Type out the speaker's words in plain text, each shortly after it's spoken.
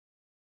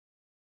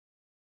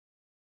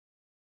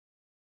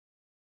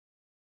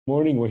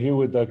Morning. We're here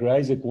with Dr.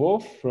 Aizik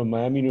from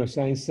Miami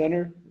Neuroscience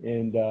Center,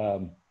 and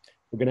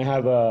we're going to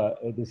have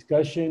a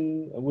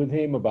discussion with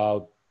him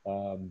about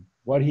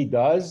what he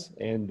does.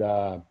 And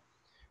I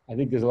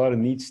think there's a lot of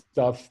neat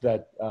stuff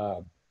that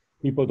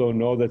people don't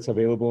know that's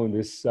available in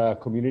this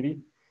community.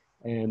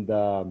 And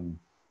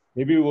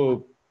maybe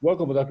we'll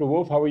welcome Dr.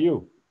 Wolf. How are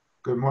you?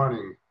 Good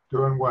morning.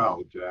 Doing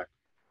well, Jack.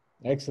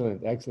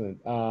 Excellent, excellent.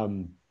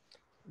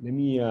 Let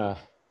me,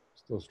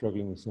 still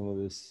struggling with some of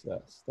this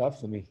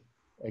stuff. Let me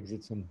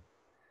exit some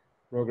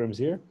programs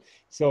here.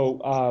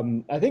 So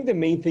I think the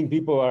main thing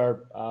people are,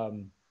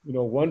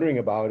 wondering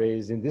about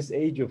is in this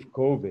age of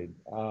COVID,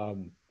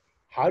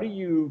 how do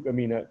you,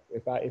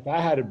 if I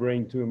had a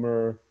brain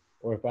tumor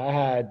or if I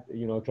had,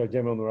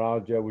 trigeminal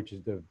neuralgia, which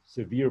is the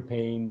severe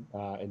pain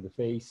in the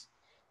face,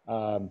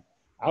 I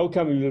would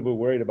come a little bit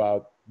worried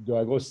about, do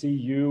I go see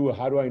you?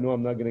 How do I know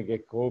I'm not going to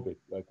get COVID?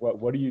 Like,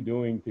 what are you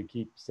doing to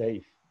keep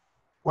safe?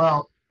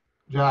 Well,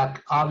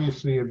 Jack,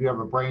 obviously, if you have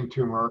a brain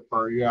tumor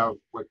or you have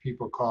what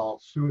people call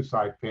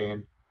suicide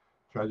pain,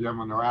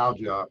 trigeminal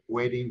neuralgia,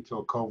 waiting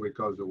till COVID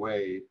goes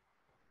away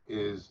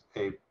is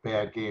a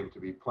bad game to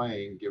be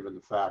playing, given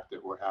the fact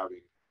that we're having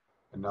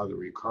another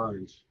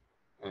recurrence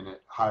and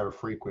at higher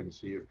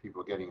frequency of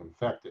people getting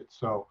infected.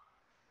 So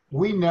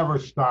we never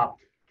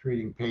stopped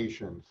treating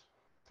patients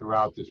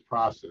throughout this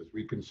process.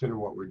 We consider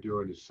what we're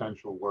doing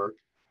essential work,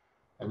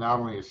 and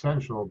not only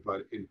essential,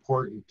 but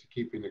important to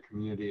keeping the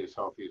community as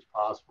healthy as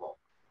possible.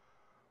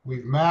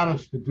 We've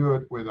managed to do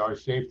it with our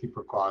safety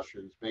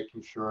precautions,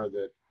 making sure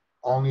that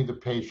only the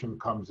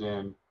patient comes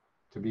in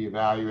to be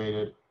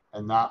evaluated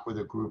and not with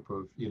a group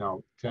of,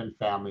 10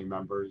 family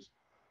members.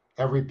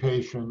 Every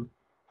patient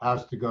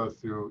has to go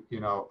through,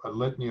 a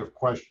litany of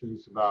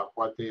questions about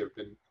what they have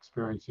been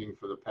experiencing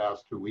for the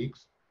past 2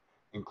 weeks,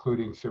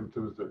 including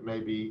symptoms that may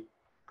be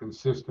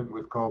consistent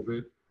with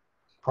COVID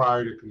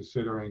prior to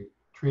considering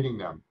treating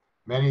them.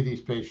 Many of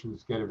these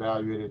patients get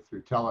evaluated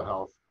through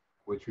telehealth,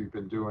 which we've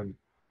been doing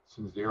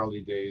since the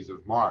early days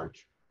of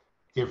March,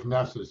 if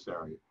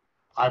necessary.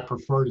 I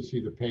prefer to see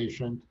the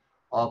patient.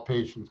 All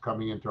patients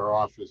coming into our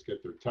office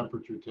get their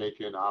temperature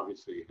taken,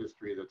 obviously a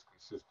history that's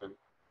consistent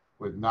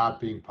with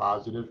not being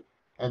positive.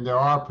 And there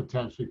are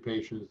potentially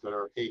patients that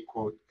are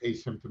quote,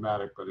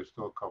 asymptomatic, but are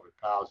still COVID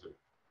positive.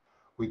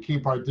 We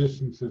keep our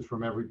distances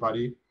from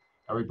everybody.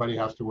 Everybody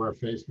has to wear a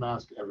face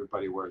mask.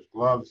 Everybody wears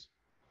gloves.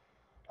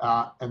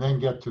 And then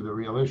get to the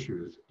real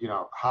issues.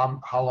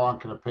 How long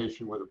can a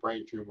patient with a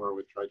brain tumor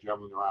with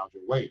trigeminal neuralgia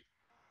wait?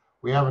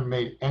 We haven't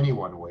made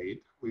anyone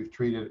wait. We've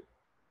treated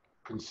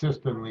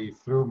consistently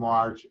through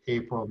March,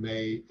 April,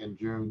 May, and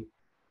June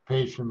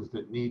patients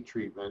that need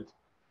treatment.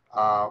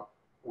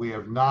 We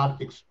have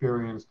not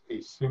experienced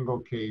a single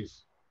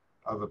case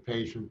of a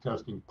patient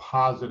testing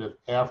positive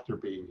after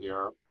being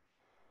here.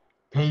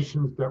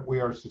 Patients that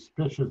we are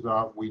suspicious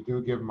of, we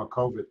do give them a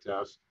COVID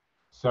test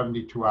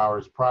 72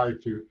 hours prior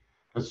to,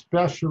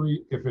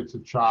 especially if it's a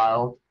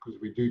child, because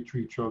we do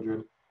treat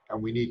children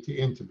and we need to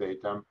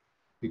intubate them,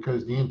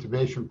 because the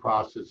intubation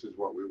process is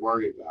what we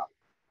worry about.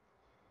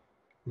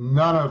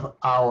 None of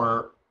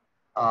our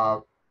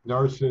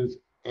nurses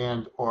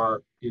and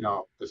or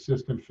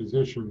assistant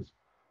physicians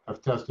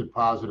have tested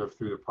positive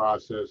through the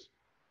process.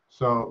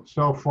 So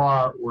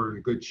far we're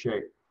in good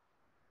shape.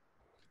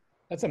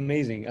 That's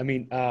amazing.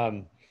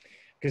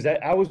 Because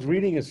I was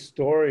reading a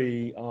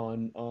story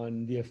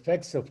on the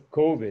effects of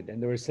COVID,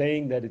 and they were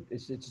saying that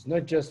it's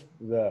not just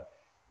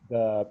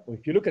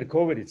if you look at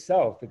COVID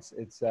itself,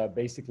 it's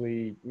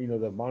basically,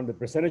 the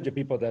percentage of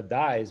people that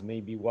dies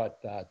may be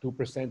 2%,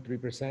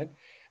 3%,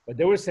 but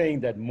they were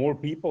saying that more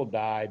people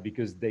die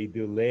because they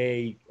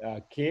delay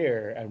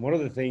care. And one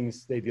of the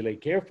things they delay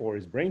care for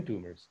is brain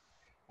tumors,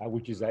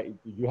 which is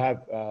you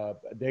have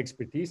the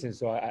expertise. And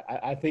so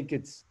I think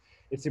it's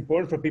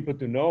important for people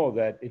to know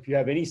that if you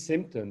have any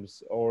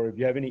symptoms or if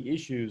you have any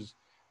issues,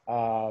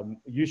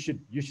 you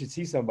should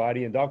see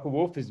somebody. And Dr.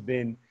 Wolf has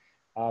been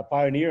a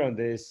pioneer on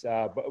this.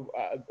 But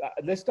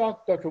let's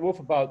talk, Dr. Wolf,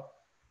 about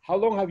how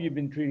long have you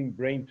been treating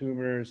brain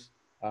tumors?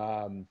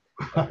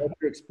 What's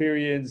your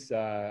experience?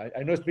 I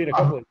know it's been a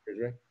couple of years,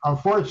 right?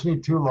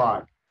 Unfortunately, too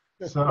long.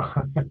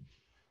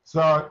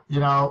 So,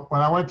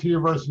 when I went to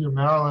University of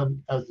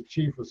Maryland as the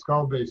chief of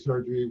skull-base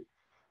surgery,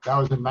 that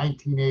was in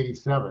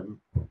 1987.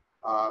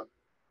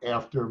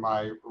 After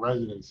my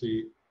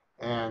residency.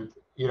 And,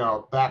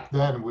 back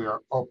then we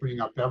were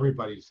opening up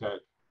everybody's head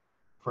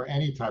for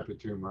any type of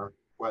tumor,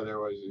 whether it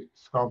was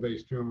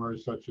skull-based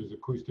tumors such as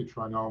acoustic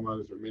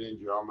schwannomas or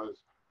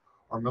meningiomas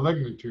or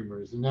malignant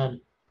tumors. And then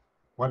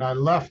when I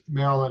left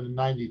Maryland in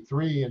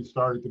 93 and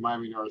started the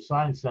Miami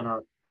Neuroscience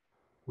Center,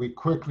 we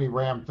quickly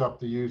ramped up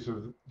the use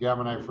of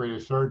gamma knife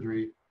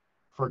radiosurgery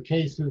for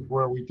cases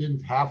where we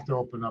didn't have to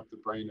open up the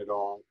brain at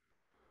all.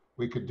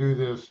 We could do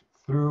this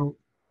through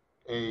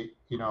a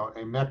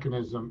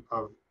mechanism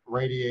of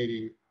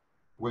radiating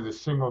with a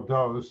single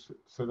dose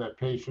so that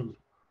patients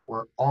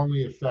were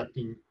only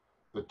affecting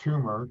the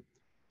tumor.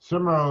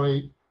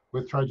 Similarly,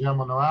 with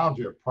trigeminal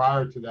neuralgia,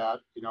 prior to that,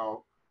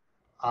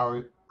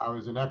 I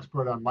was an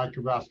expert on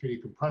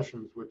microvascular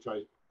decompressions, which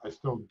I I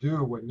still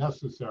do when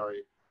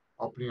necessary,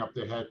 opening up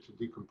the head to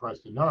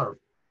decompress the nerve.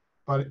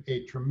 But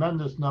a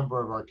tremendous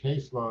number of our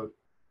caseload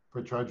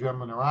for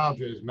trigeminal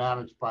neuralgia is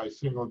managed by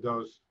single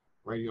dose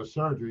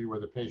radiosurgery, where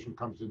the patient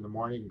comes in the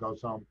morning and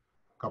goes home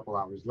a couple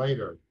hours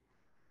later.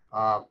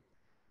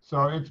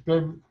 So it's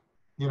been,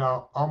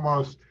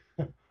 almost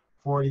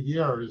 40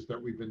 years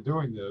that we've been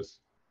doing this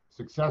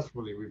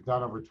successfully. We've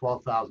done over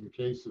 12,000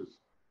 cases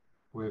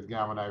with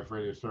gamma knife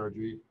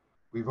radiosurgery.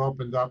 We've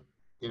opened up,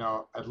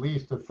 at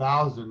least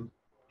 1,000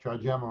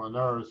 trigeminal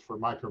nerves for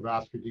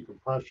microvascular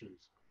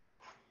decompressions.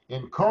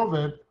 In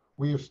COVID,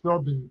 we have still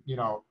been,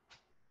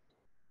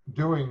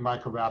 doing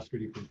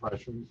microvascular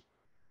decompressions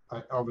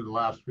over the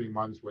last 3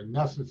 months when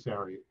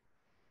necessary.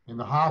 In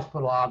the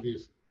hospital,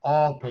 obviously,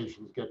 all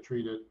patients get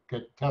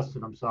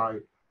tested,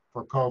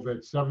 for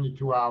COVID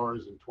 72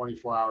 hours and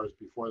 24 hours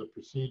before the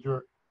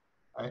procedure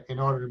in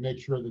order to make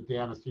sure that the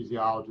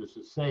anesthesiologist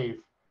is safe.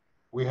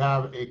 We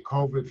have a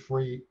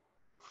COVID-free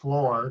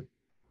floor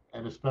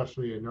and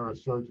especially a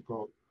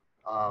neurosurgical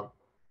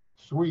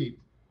suite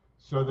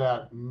so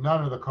that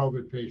none of the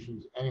COVID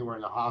patients anywhere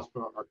in the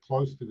hospital are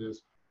close to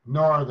this,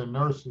 nor are the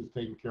nurses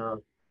taking care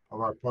of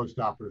our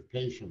postoperative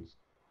patients.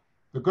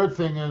 The good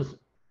thing is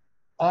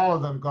all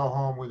of them go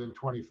home within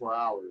 24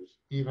 hours,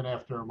 even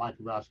after a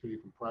microvascular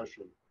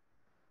decompression,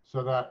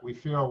 so that we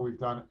feel we've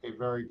done a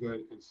very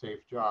good and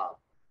safe job.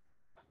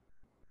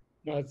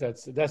 No,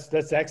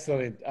 that's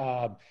excellent.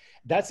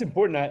 That's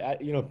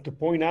important. To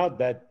point out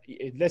that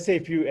let's say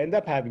if you end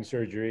up having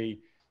surgery,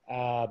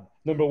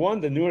 number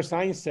one, the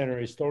Neuroscience Center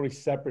is totally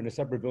separate, in a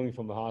separate building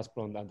from the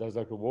hospital, and as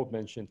Dr. Wolf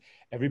mentioned,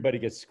 everybody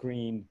gets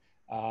screened.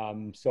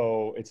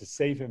 So it's a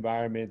safe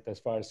environment as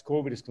far as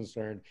COVID is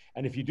concerned.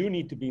 And if you do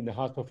need to be in the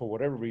hospital for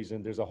whatever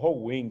reason, there's a whole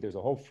wing, there's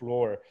a whole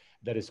floor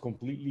that is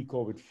completely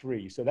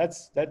COVID-free. So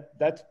that's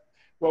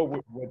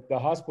what the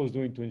hospital is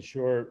doing to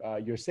ensure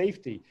your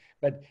safety.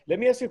 But let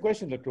me ask you a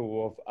question, Dr.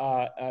 Wolf.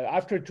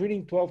 After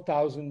treating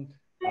 12,000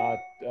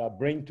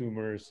 brain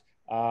tumors,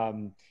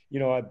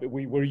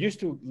 we're used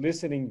to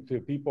listening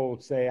to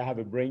people say, I have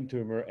a brain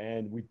tumor,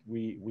 and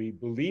we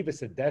believe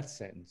it's a death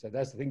sentence. So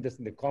that's the thing. That's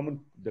the common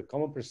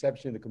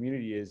perception in the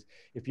community is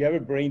if you have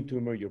a brain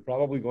tumor, you're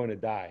probably going to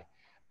die.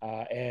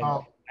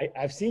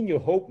 I've seen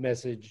your hope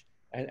message,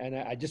 and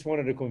I just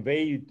wanted to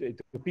convey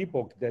to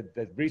people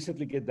that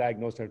recently get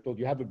diagnosed and are told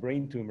you have a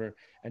brain tumor,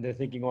 and they're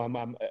thinking,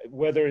 I'm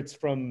whether it's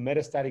from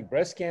metastatic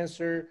breast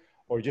cancer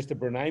or just a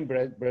benign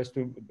brain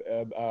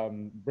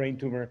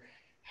tumor.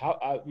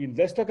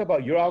 Let's talk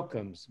about your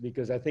outcomes,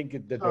 because I think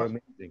that they're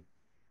amazing.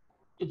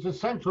 It's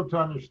essential to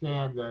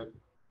understand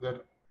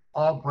that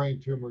all brain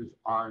tumors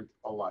aren't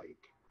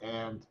alike,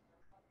 and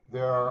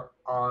there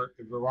are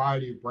a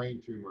variety of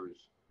brain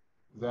tumors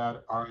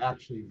that are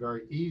actually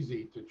very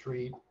easy to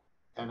treat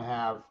and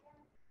have,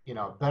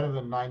 better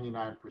than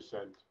 99%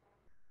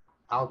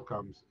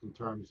 outcomes in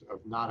terms of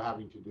not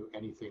having to do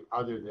anything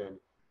other than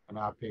an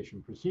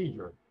outpatient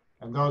procedure.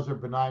 And those are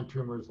benign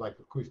tumors like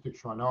acoustic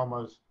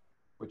schwannomas,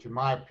 which in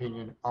my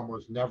opinion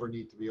almost never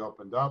need to be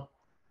opened up,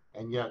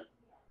 and yet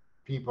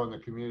people in the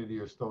community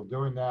are still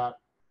doing that.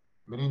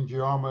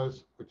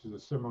 Meningiomas, which is a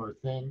similar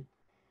thing.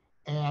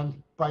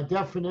 And by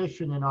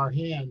definition in our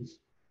hands,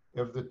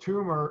 if the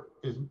tumor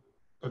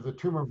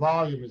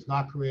volume is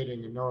not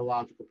creating a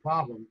neurological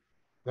problem,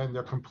 then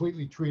they're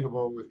completely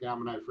treatable with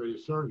gamma knife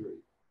radiosurgery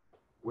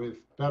with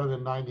better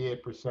than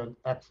 98%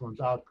 excellent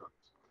outcomes.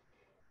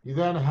 You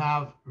then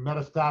have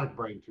metastatic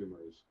brain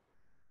tumors.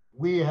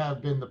 We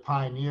have been the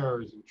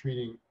pioneers in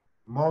treating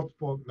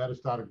multiple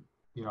metastatic,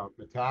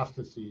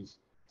 metastases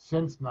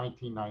since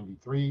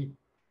 1993,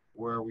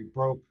 where we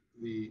broke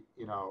the,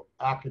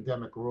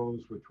 academic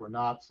rules, which were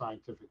not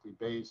scientifically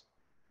based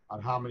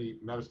on how many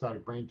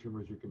metastatic brain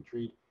tumors you can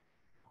treat.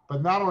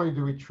 But not only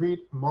do we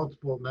treat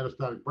multiple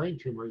metastatic brain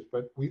tumors,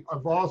 but we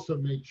have also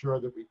made sure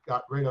that we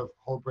got rid of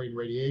whole brain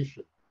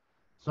radiation,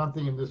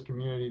 something in this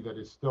community that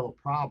is still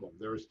a problem.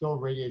 There are still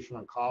radiation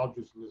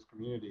oncologists in this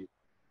community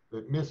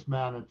that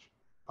mismanage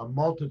a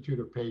multitude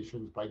of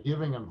patients by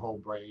giving them whole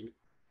brain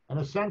and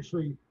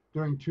essentially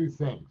doing two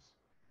things: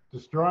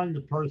 destroying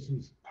the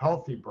person's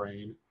healthy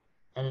brain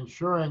and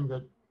ensuring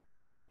that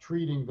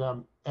treating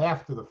them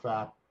after the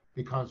fact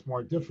becomes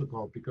more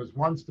difficult, because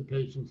once the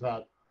patient's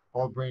had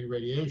whole brain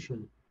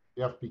radiation,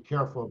 you have to be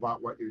careful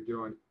about what you're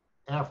doing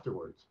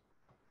afterwards.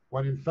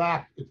 When in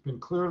fact, it's been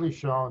clearly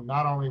shown,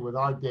 not only with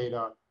our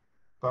data,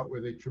 but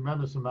with a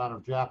tremendous amount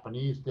of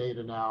Japanese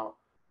data now,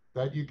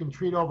 that you can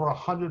treat over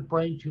 100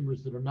 brain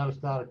tumors that are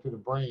metastatic to the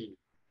brain,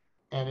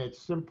 and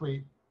it's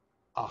simply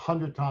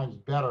 100 times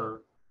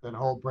better than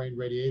whole brain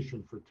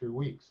radiation for 2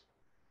 weeks.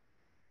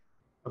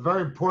 A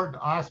very important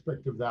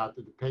aspect of that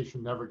the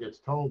patient never gets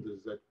told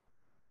is that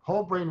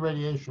whole brain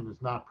radiation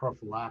is not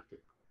prophylactic.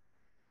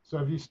 So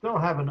if you still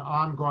have an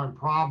ongoing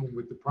problem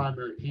with the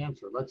primary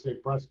cancer, let's say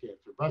breast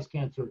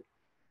cancer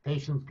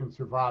patients can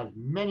survive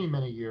many,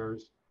 many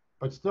years,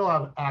 but still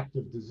have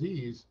active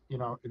disease, in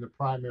the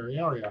primary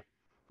area.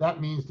 That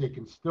means they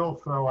can still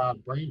throw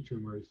out brain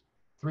tumors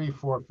 3,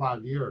 4,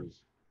 5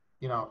 years,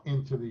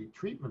 into the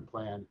treatment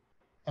plan.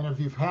 And if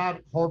you've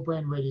had whole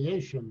brain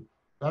radiation,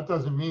 that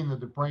doesn't mean that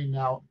the brain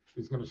now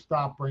is going to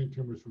stop brain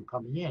tumors from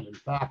coming in. In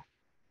fact,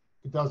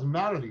 it doesn't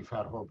matter that you've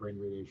had whole brain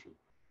radiation.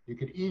 You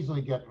could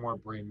easily get more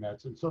brain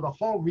mets. And so the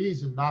whole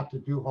reason not to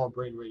do whole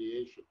brain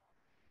radiation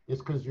is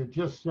because you're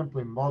just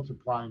simply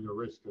multiplying the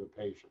risk to the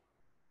patient.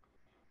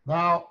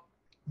 Now,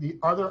 the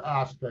other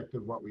aspect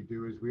of what we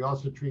do is we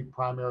also treat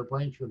primary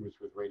brain tumors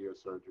with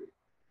radiosurgery.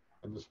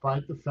 And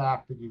despite the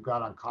fact that you've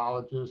got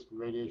oncologists and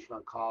radiation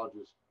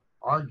oncologists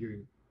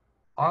arguing,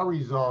 our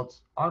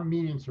results, our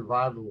median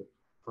survival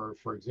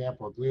for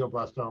example,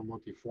 glioblastoma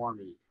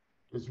multiforme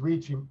is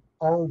reaching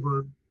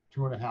over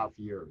 2.5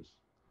 years.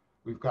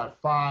 We've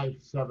got 5,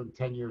 7,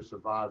 10-year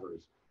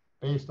survivors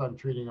based on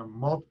treating them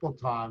multiple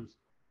times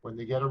when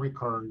they get a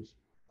recurrence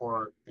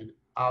or an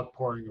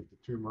outpouring of the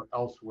tumor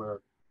elsewhere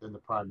than the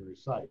primary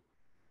site.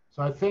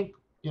 So I think,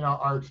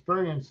 our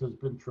experience has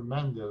been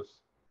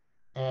tremendous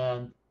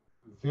and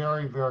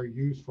very, very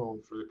useful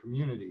for the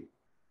community.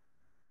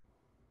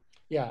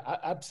 Yeah,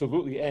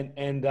 absolutely.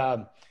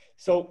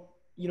 So,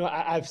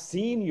 I've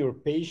seen your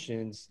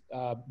patients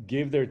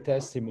give their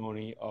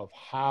testimony of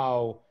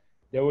how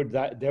they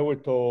were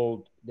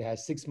told they had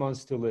 6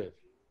 months to live.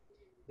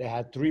 They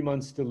had 3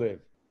 months to live.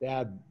 They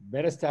had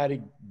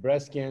metastatic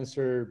breast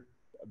cancer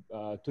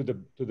to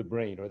the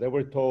brain, or they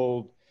were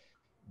told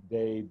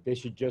they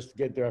should just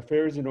get their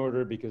affairs in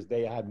order because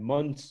they had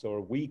months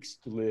or weeks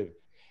to live,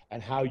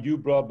 and how you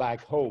brought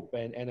back hope.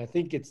 And I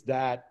think it's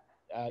that,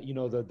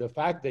 the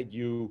fact that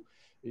you're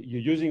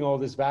using all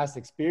this vast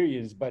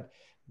experience, but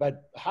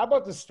how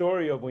about the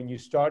story of when you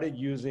started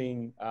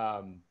using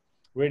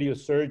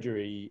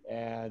radiosurgery,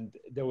 and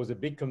there was a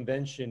big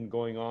convention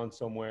going on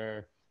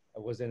somewhere,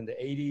 it was in the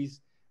 80s,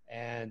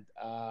 and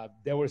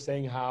they were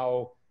saying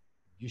how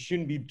you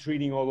shouldn't be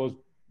treating all those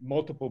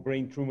multiple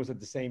brain tumors at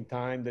the same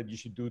time, that you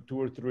should do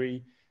 2 or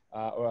 3.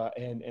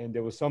 And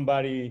there was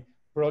somebody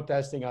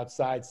protesting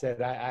outside,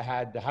 said, I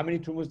had, how many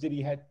tumors did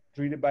he had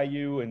treated by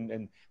you?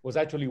 And was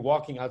actually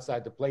walking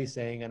outside the place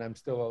saying, and I'm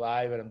still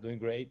alive and I'm doing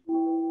great.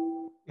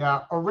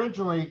 Yeah,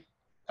 originally,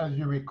 as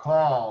you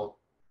recall,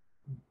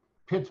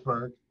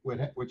 Pittsburgh,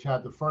 which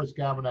had the first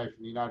gamma knife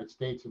in the United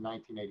States in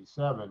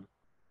 1987,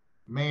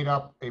 made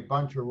up a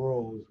bunch of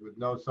rules with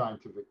no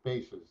scientific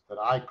basis that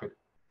I could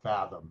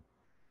fathom.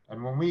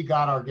 And when we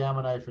got our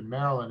gamma knife in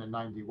Maryland in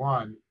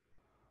 91,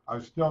 I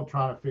was still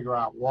trying to figure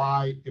out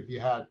why, if you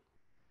had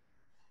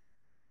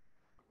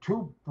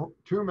two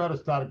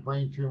metastatic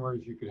brain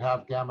tumors, you could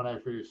have gamma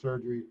knife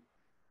radiosurgery,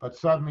 but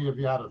suddenly if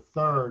you had a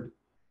third,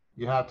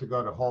 you had to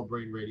go to whole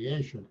brain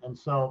radiation. And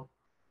so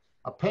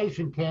a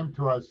patient came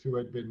to us who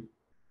had been,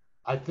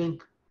 I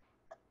think,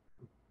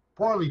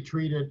 poorly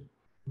treated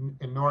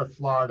in North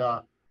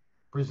Florida,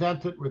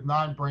 presented with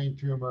 9 brain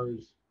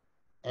tumors,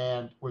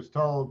 and was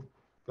told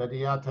that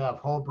he had to have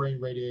whole brain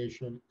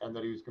radiation and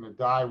that he was going to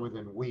die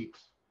within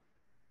weeks.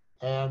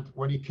 And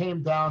when he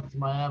came down to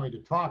Miami to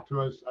talk to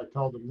us, I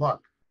told him,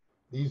 look,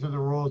 these are the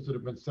rules that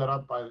have been set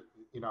up by,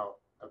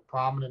 a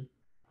prominent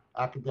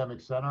academic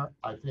center.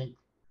 I think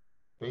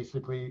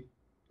basically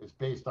it's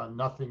based on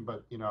nothing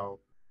but,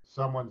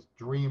 someone's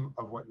dream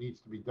of what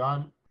needs to be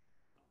done.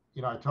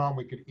 I told him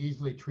we could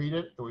easily treat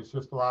it. It was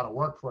just a lot of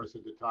work for us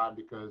at the time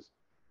because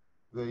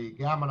the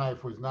gamma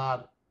knife was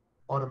not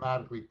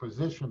automatically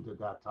positioned at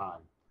that time.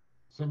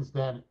 Since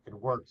then, it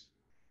works,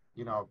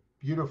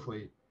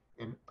 beautifully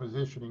in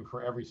positioning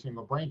for every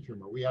single brain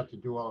tumor. We had to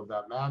do all of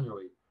that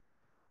manually.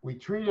 We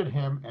treated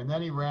him, and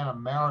then he ran a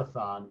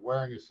marathon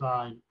wearing a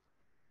sign.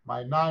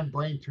 My 9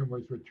 brain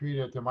tumors were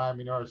treated at the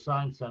Miami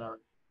Neuroscience Center.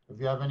 If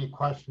you have any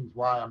questions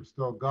why I'm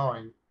still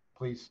going,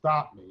 please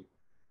stop me,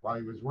 while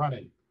he was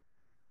running.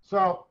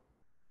 So,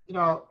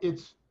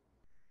 it's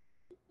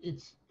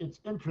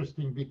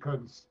interesting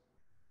because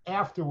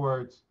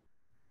afterwards,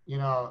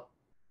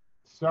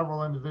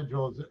 several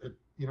individuals at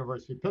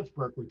University of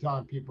Pittsburgh were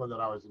telling people that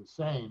I was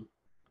insane.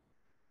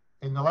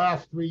 In the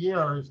last 3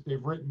 years,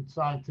 they've written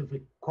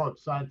scientific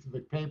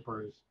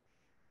papers,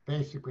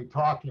 basically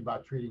talking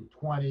about treating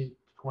 20,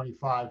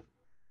 25,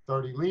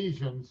 30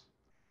 lesions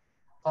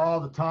all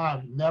the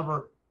time,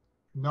 never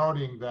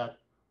noting that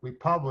we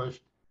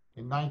published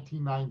in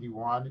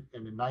 1991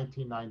 and in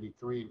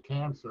 1993 in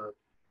Cancer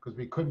because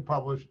we couldn't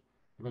publish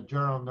in a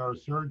journal of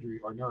neurosurgery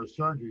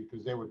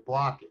because they would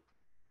block it.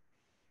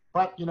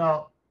 But,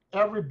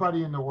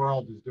 everybody in the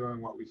world is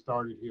doing what we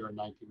started here in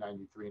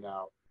 1993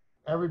 now.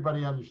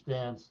 Everybody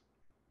understands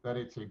that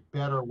it's a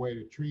better way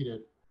to treat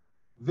it.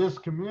 This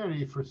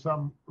community, for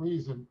some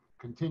reason,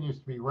 continues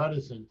to be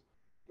reticent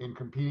in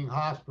competing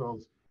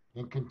hospitals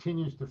and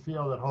continues to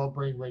feel that whole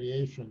brain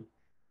radiation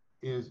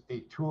is a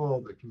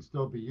tool that can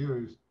still be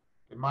used.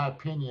 In my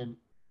opinion,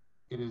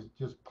 it is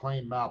just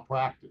plain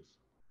malpractice.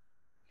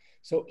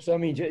 So I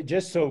mean,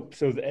 just so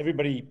that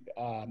everybody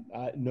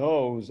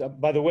knows.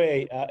 By the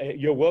way,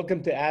 you're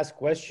welcome to ask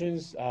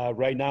questions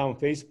right now on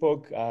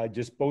Facebook.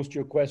 Just post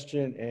your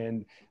question,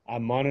 and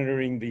I'm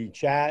monitoring the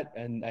chat,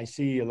 and I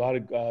see a lot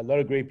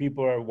of great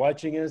people are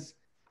watching us.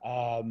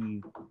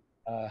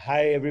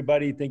 Hi,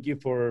 everybody! Thank you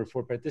for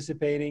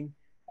participating.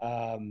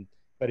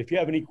 But if you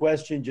have any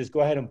question, just go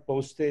ahead and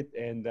post it.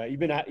 And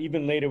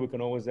even later, we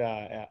can always,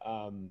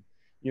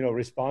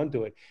 respond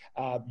to it.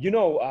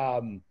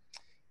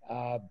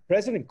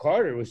 President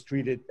Carter was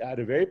treated at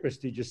a very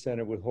prestigious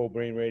center with whole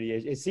brain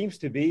radiation. It seems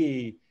to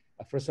be,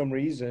 for some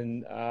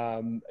reason,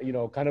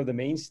 kind of the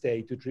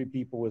mainstay to treat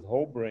people with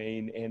whole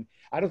brain. And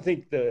I don't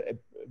think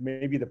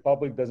maybe the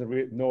public doesn't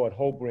really know what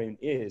whole brain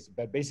is,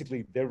 but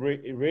basically they're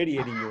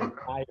irradiating your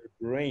entire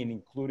brain,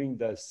 including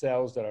the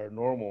cells that are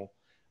normal,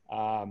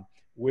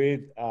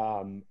 with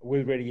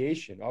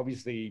radiation.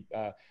 Obviously,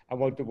 and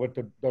what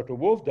Dr.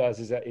 Wolf does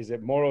is a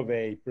more of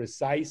a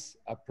precise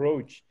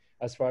approach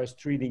as far as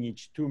treating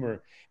each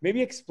tumor.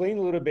 Maybe explain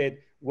a little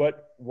bit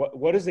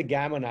what is the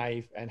Gamma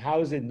knife and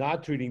how is it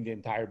not treating the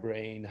entire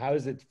brain? How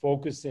is it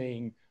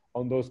focusing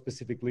on those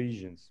specific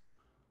lesions?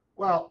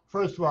 Well,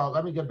 first of all,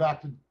 let me get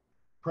back to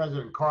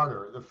President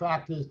Carter. The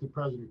fact is that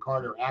President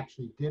Carter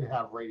actually did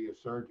have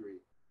radiosurgery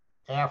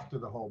after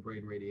the whole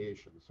brain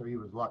radiation, so he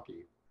was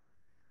lucky.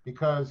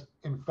 Because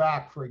in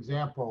fact, for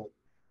example,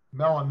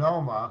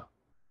 melanoma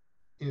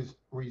is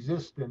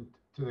resistant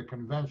to the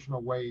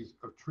conventional ways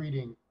of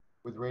treating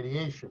with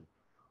radiation.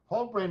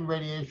 Whole brain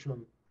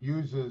radiation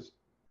uses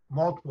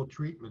multiple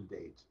treatment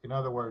dates. In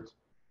other words,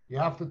 you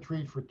have to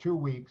treat for 2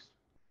 weeks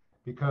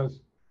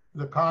because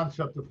the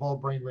concept of whole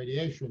brain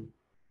radiation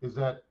is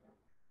that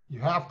you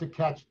have to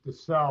catch the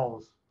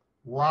cells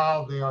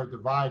while they are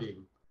dividing,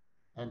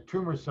 and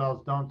tumor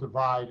cells don't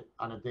divide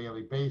on a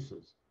daily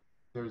basis.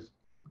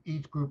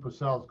 Each group of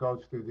cells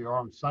goes through their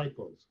own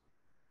cycles.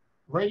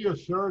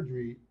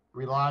 Radiosurgery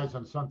relies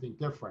on something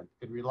different.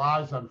 It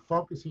relies on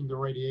focusing the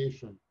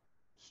radiation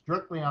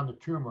strictly on the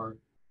tumor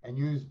and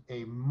use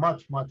a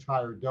much, much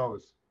higher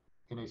dose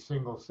in a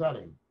single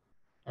setting.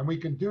 And we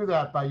can do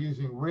that by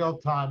using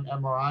real-time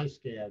MRI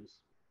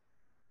scans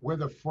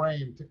with a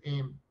frame to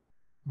aim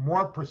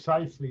more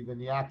precisely than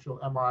the actual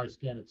MRI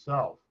scan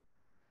itself,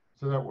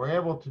 so that we're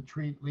able to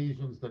treat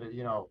lesions that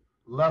are,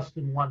 less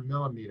than 1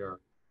 millimeter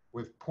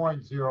with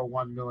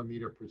 0.01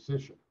 millimeter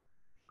precision.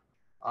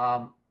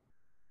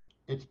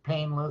 It's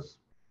painless,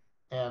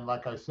 and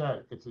like I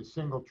said, it's a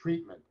single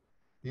treatment.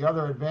 The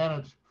other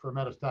advantage for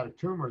metastatic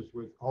tumors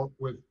with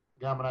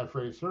gamma knife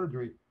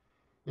radiosurgery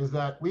is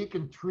that we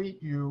can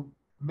treat you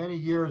many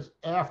years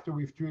after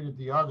we've treated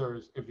the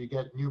others if you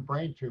get new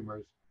brain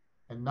tumors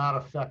and not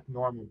affect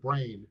normal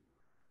brain.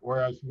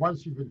 Whereas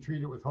once you've been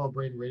treated with whole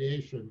brain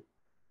radiation,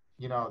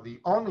 the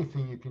only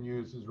thing you can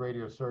use is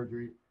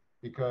radiosurgery,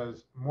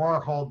 because more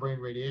whole brain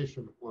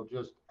radiation will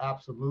just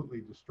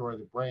absolutely destroy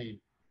the brain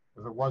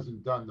if it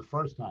wasn't done the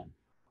first time.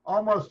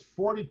 Almost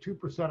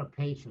 42% of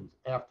patients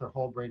after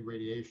whole brain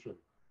radiation,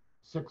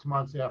 6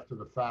 months after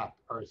the fact,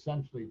 are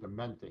essentially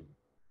dementing.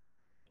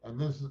 And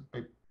this is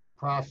a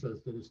process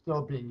that is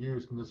still being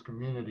used in this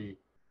community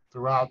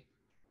throughout,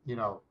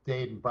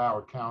 Dade and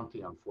Broward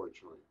County,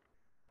 unfortunately.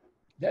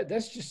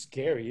 That's just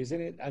scary, isn't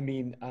it? I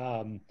mean,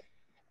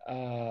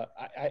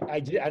 I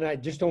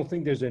just don't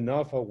think there's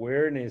enough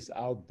awareness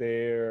out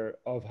there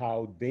of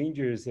how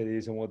dangerous it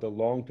is and what the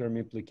long-term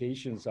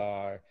implications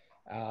are.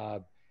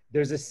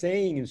 There's a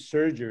saying in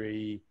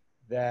surgery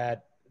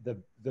that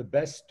the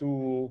best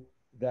tool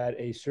that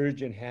a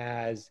surgeon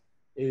has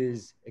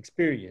is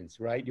experience,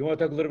 right? You want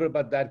to talk a little bit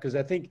about that? Because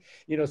I think,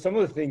 some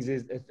of the things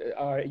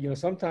are,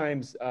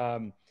 sometimes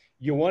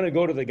you want to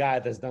go to the guy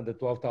that's done the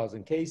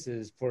 12,000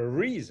 cases for a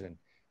reason,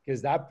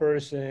 because that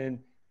person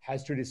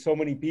has treated so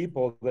many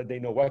people that they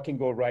know what can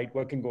go right,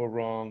 what can go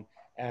wrong,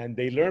 and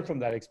they learn from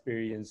that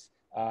experience,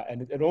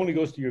 and it only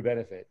goes to your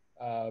benefit.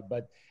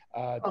 But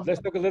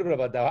let's talk a little bit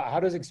about that. How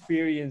does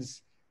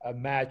experience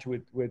match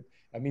with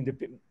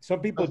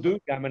some people do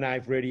gamma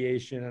knife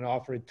radiation and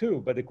offer it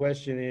too, but the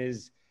question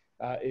is,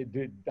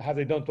 have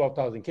they done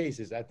 12,000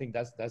 cases? I think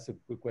that's a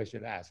good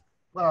question to ask.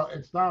 Well,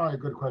 it's not only a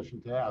good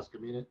question to ask.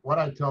 What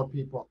I tell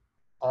people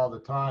all the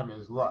time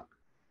is, look,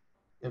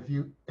 if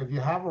you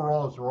have a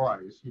Rolls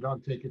Royce, you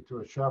don't take it to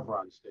a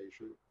Chevron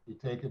station. You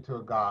take it to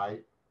a guy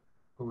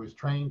who is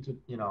trained to,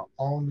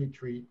 only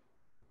treat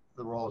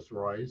the Rolls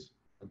Royce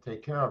and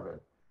take care of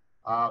it.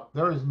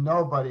 There is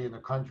nobody in the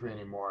country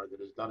anymore that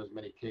has done as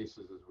many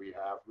cases as we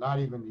have, not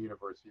even the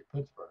University of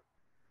Pittsburgh.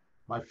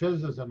 My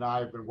physicist and I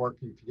have been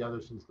working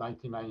together since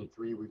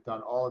 1993. We've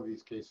done all of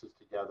these cases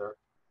together.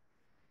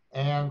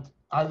 And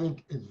I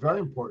think it's very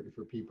important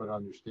for people to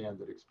understand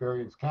that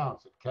experience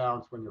counts. It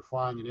counts when you're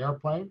flying an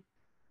airplane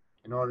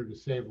in order to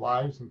save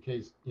lives in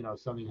case,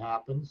 something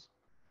happens.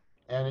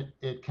 And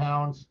it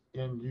counts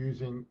in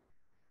using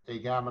a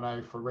gamma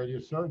knife for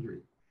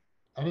radiosurgery.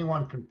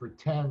 Anyone can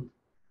pretend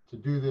to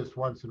do this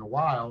once in a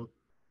while,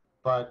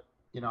 but,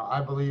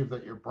 I believe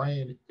that your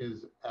brain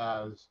is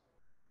as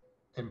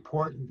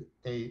important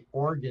a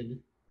organ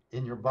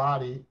in your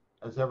body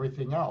as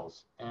everything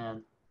else.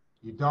 And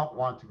you don't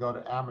want to go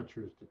to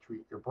amateurs to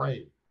treat your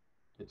brain.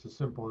 It's as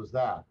simple as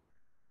that.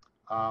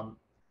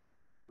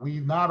 We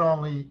not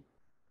only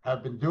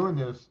have been doing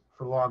this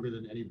for longer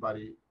than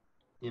anybody,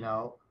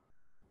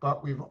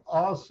 but we've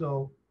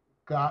also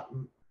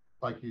gotten,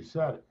 like you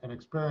said, an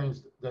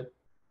experience that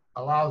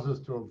allows us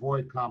to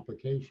avoid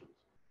complications.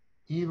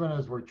 even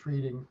as we're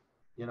treating,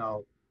 you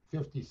know,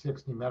 50,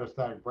 60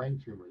 metastatic brain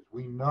tumors,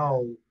 we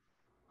know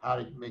how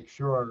to make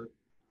sure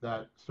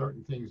that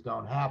certain things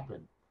don't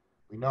happen.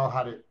 We know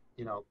how to,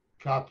 you know,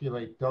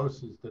 calculate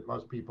doses that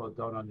most people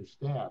don't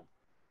understand.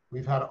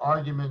 We've had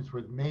arguments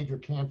with major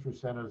cancer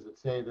centers that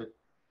say that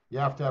you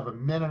have to have a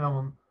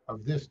minimum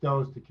of this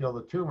dose to kill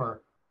the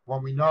tumor,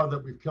 when we know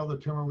that we've killed the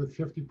tumor with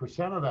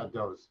 50% of that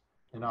dose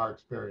in our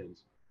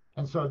experience.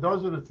 And so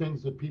those are the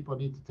things that people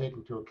need to take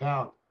into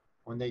account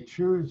when they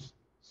choose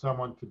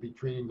someone to be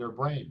treating their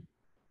brain.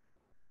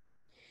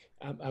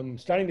 I'm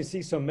starting to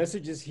see some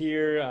messages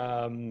here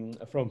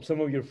from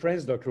some of your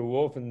friends, Dr.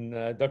 Wolf, and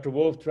Dr.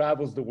 Wolf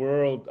travels the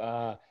world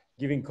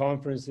giving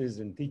conferences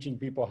and teaching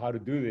people how to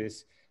do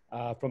this.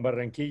 From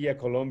Barranquilla,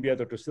 Colombia,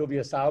 Dr.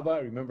 Sylvia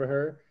Salva, remember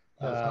her?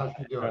 Yes, how's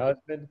she doing? Her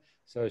husband.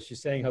 So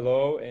she's saying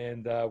hello,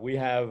 and we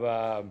have.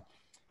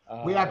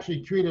 We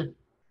actually treated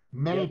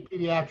many Yep.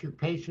 pediatric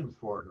patients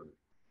for her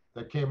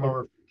that came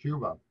over from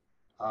Cuba,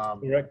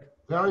 Correct.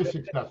 very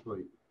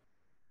successfully.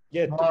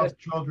 Yeah, Small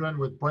children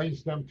with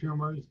brainstem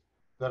tumors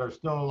that are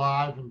still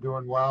alive and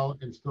doing well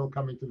and still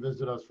coming to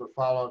visit us for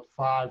follow-up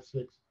 5,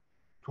 6,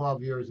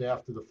 12 years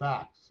after the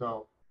fact.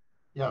 So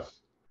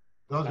yes,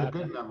 those are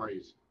good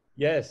memories.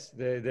 Yes,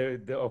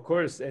 of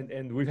course,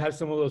 and we've had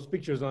some of those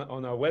pictures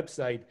on our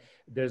website.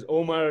 There's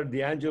Omar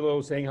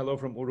D'Angelo saying hello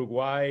from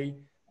Uruguay.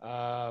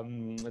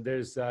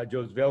 There's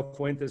Josvel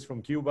Fuentes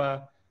from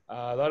Cuba.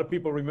 A lot of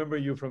people remember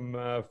you from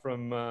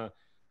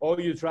all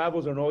your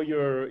travels and all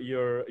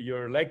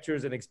your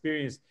lectures and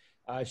experience.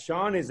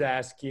 Sean is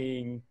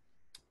asking,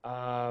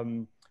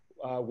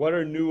 what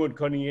are new and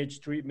cutting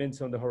edge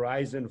treatments on the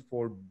horizon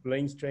for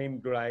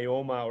brainstem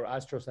glioma or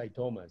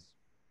astrocytomas?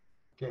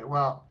 Okay,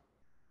 well,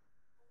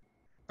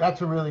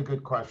 that's a really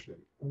good question.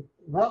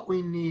 What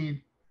we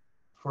need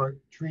for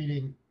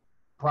treating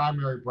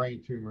primary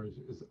brain tumors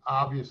is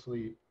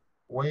obviously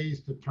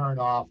ways to turn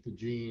off the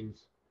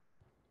genes,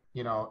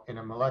 you know, in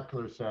a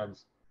molecular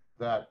sense,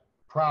 that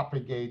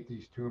propagate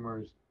these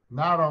tumors,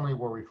 not only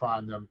where we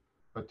find them,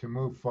 but to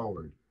move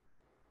forward.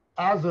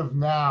 As of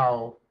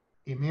now,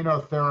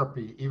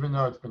 immunotherapy, even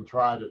though it's been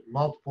tried at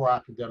multiple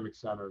academic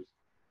centers,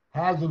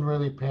 hasn't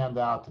really panned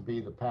out to be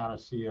the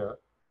panacea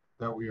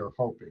that we are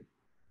hoping.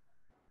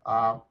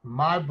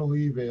 My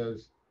belief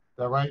is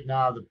that right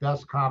now the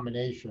best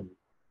combination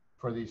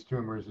for these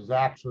tumors is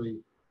actually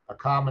a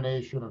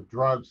combination of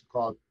drugs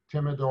called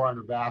Timidor and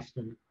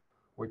Avastin,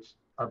 which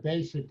are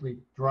basically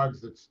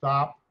drugs that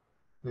stop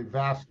the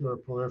vascular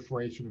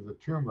proliferation of the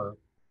tumor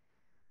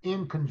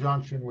in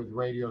conjunction with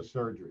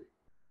radiosurgery.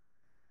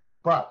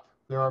 But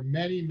there are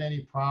many,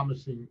 many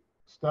promising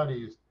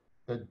studies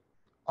that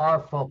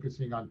are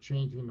focusing on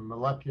changing the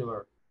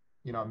molecular,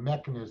 you know,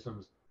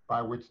 mechanisms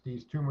by which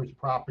these tumors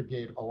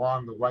propagate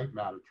along the white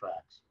matter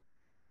tracks.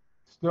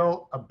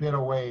 Still a bit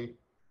away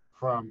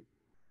from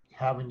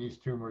having these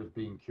tumors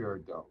being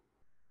cured, though.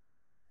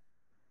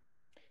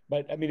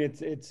 But I mean,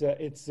 it's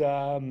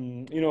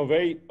you know,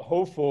 very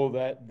hopeful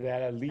that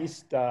at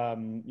least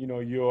you know,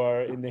 you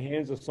are in the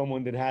hands of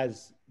someone that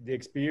has the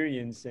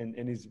experience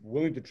and is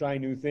willing to try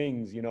new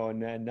things, you know,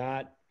 and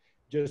not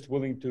just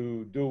willing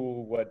to do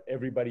what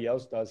everybody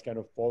else does, kind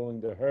of following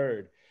the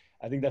herd.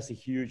 I think that's a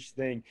huge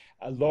thing.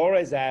 Laura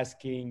is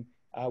asking,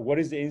 what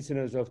is the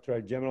incidence of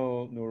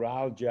trigeminal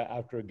neuralgia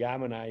after a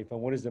gamma knife,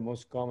 and what is the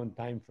most common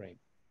time frame?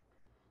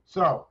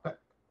 So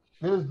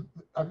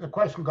the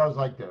question goes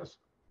like this.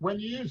 When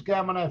you use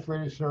gamma knife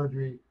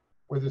radiosurgery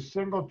with a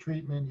single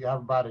treatment, you have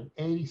about an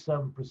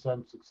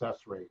 87% success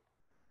rate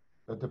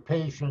that the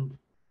patient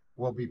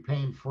will be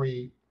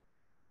pain-free,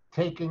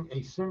 taking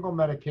a single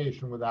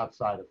medication without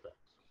side effects.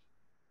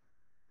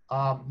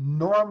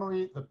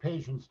 Normally, the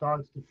patient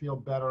starts to feel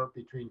better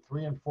between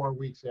 3 and 4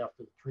 weeks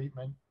after the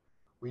treatment.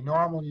 We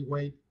normally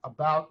wait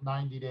about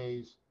 90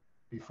 days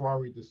before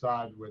we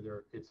decide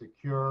whether it's a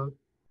cure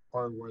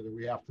or whether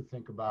we have to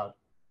think about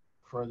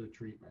further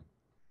treatment.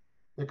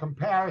 The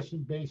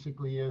comparison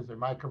basically is a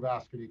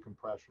microvascular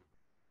decompression.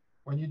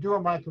 When you do a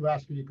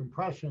microvascular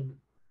decompression,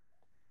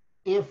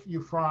 if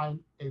you find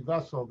a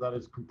vessel that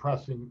is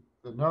compressing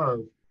the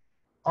nerve,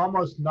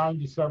 almost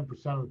 97%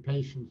 of the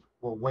patients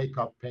will wake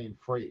up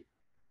pain-free.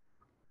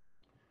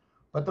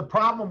 But the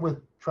problem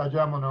with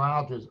trigeminal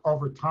neuralgia is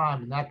over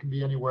time, and that can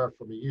be anywhere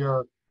from a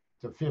year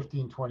to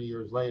 15, 20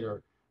 years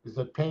later, is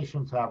that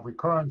patients have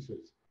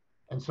recurrences.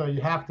 And so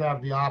you have to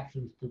have the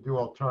options to do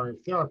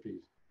alternative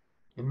therapies.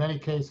 In many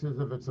cases,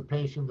 if it's a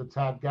patient that's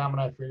had gamma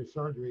knife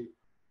radiosurgery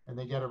and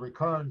they get a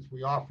recurrence,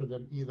 we offer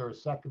them either a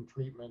second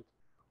treatment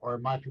or a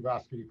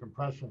microvascular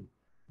decompression.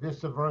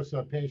 Vice versa,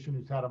 a patient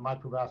who's had a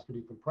microvascular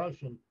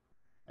decompression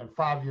and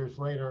 5 years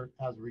later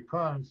has a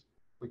recurrence,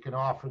 we can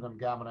offer them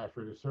gamma knife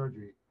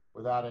radiosurgery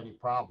without any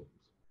problems.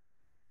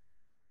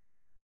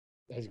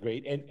 That's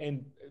great.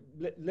 And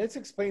let's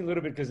explain a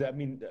little bit, because I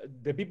mean,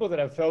 the people that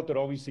have felt it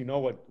obviously know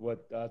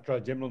what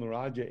trigeminal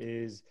neuralgia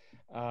is,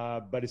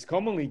 but it's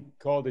commonly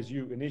called, as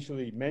you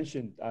initially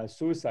mentioned,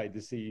 suicide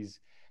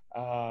disease.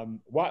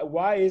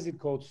 Why is it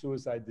called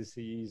suicide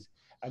disease?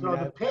 I mean, So the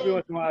every pain,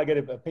 once in a while I get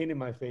a pain in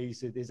my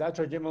face. Is that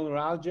trigeminal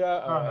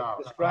neuralgia? no, no.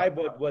 Describe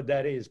what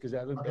that is, because I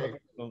Okay.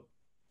 don't.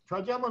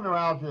 Trigeminal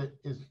neuralgia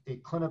is a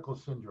clinical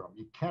syndrome.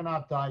 You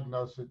cannot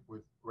diagnose it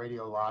with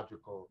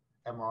radiological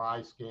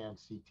MRI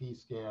scans, CT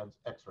scans,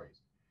 X-rays.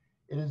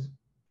 It is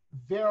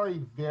very,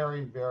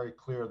 very, very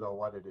clear, though,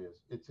 what it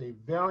is. It's a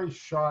very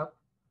sharp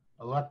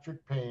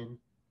electric pain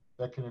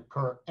that can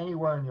occur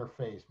anywhere in your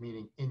face,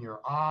 meaning in your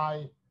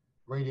eye,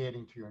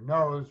 radiating to your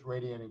nose,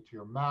 radiating to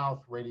your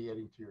mouth,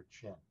 radiating to your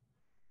chin.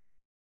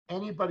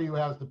 Anybody who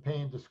has the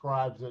pain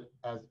describes it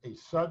as a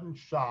sudden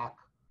shock,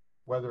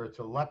 whether it's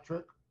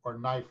electric or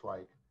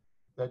knife-like,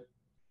 that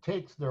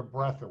takes their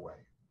breath away.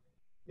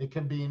 It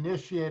can be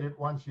initiated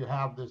once you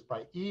have this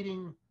by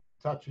eating,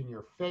 touching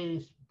your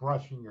face,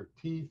 brushing your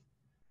teeth,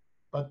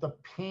 but the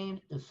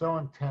pain is so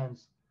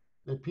intense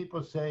that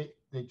people say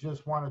they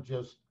just want to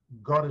just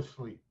go to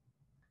sleep.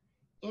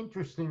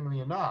 Interestingly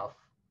enough,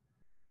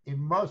 in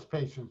most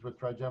patients with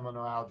trigeminal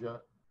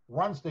neuralgia,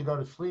 once they go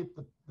to sleep,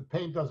 the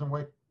pain doesn't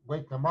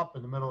wake them up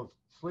in the middle of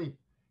sleep.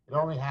 It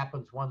only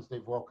happens once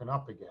they've woken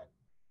up again.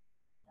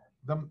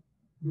 The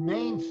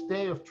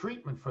mainstay of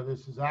treatment for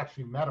this is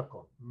actually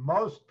medical.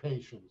 Most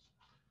patients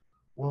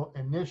will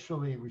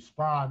initially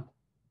respond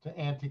to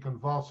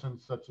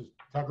anticonvulsants such as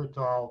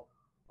Tegretol,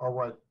 or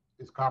what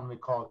is commonly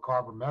called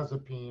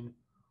carbamazepine,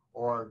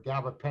 or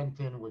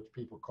gabapentin, which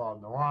people call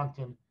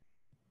Neurontin.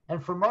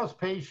 And for most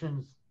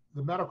patients,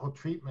 the medical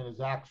treatment is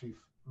actually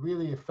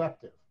really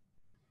effective.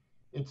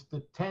 It's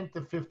the 10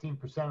 to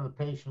 15% of the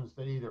patients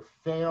that either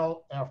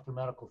fail after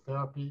medical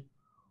therapy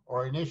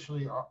or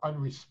initially are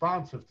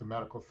unresponsive to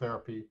medical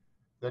therapy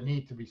that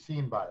need to be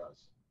seen by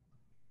us.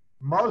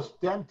 Most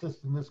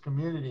dentists in this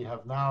community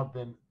have now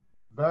been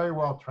very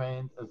well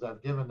trained, as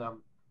I've given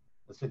them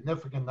a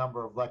significant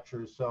number of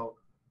lectures. So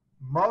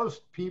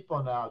most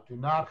people now do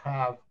not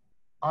have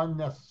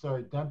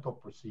unnecessary dental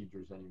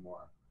procedures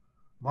anymore.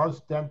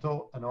 Most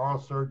dental and oral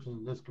surgeons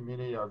in this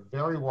community are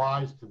very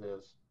wise to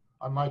this,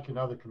 unlike in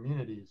other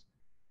communities,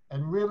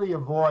 and really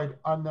avoid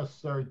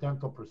unnecessary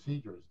dental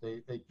procedures.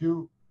 They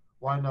do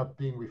wind up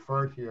being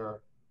referred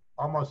here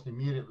almost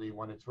immediately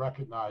when it's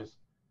recognized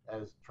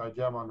as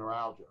trigeminal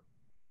neuralgia.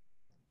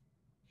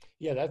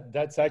 Yeah,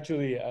 that's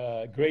actually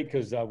great,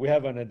 because we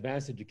have an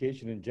advanced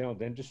education in general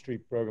dentistry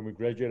program. We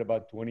graduate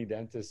about 20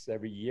 dentists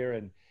every year,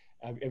 and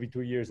every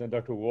 2 years. And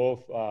Dr.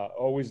 Wolf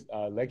always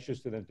lectures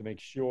to them to make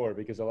sure,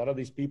 because a lot of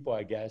these people,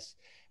 I guess,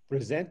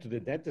 present to the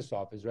dentist's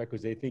office, right?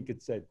 Because they think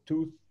it's a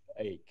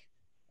toothache.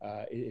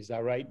 Is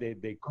that right?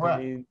 They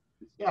come in.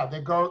 Yeah,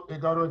 they go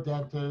to a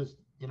dentist.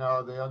 You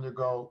know, they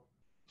undergo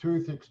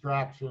tooth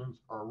extractions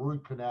or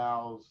root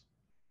canals.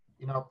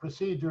 You know,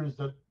 procedures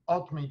that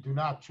ultimately do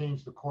not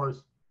change the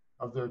course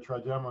of their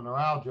trigeminal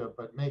neuralgia,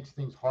 but makes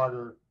things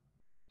harder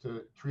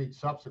to treat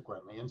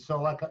subsequently. And so,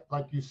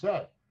 like you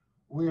said,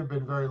 we have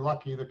been very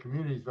lucky. The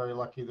community is very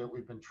lucky that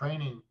we've been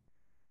training,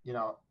 you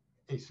know,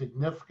 a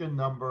significant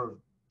number of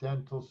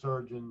dental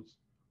surgeons,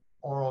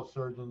 oral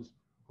surgeons,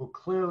 who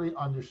clearly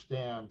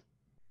understand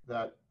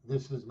that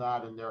this is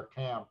not in their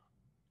camp,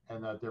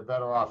 and that they're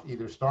better off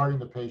either starting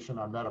the patient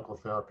on medical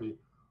therapy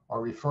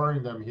or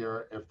referring them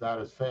here if that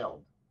has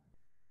failed.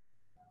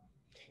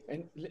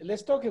 And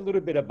let's talk a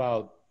little bit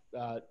about,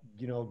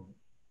 you know,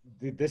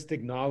 this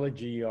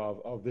technology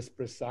of this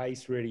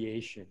precise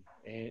radiation,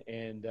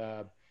 and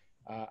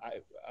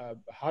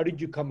how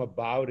did you come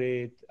about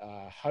it?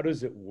 How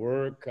does it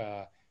work?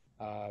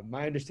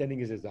 My understanding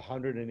is there's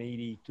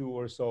 182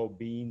 or so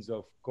beams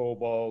of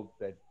cobalt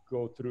that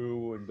go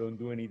through and don't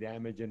do any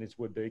damage, and it's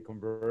what they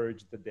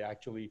converge that they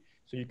actually,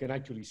 so you can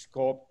actually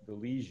sculpt the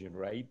lesion,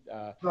 right?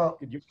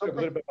 Could you talk a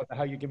little bit about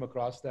how you came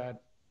across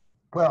that?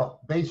 Well,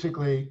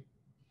 basically,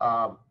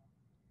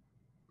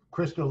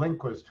 Christer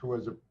Lindquist, who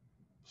was a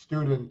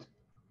student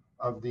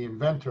of the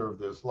inventor of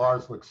this,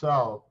 Lars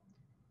Lexell,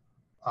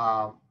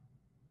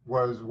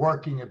 was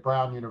working at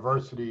Brown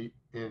University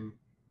in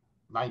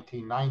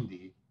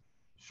 1990,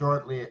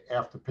 shortly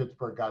after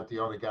Pittsburgh got the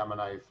only gamma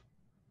knife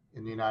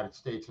in the United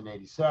States in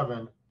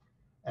 '87.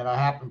 And I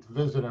happened to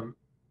visit him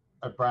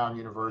at Brown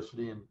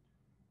University, and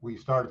we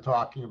started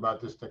talking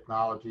about this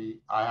technology.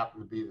 I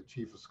happened to be the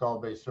chief of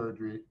skull-base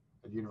surgery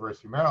at the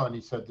University of Maryland.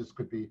 He said this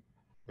could be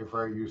a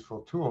very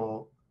useful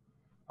tool.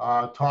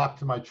 Talked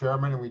to my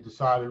chairman, and we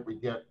decided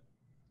we'd get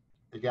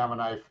a gamma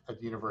knife at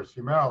the University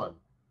of Maryland.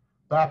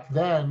 Back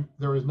then,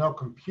 there was no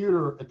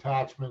computer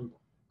attachment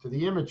to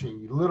the imaging.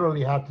 You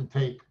literally had to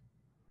take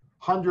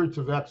hundreds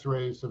of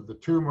x-rays of the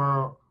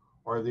tumor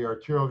or the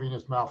arterial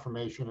venous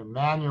malformation and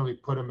manually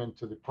put them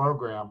into the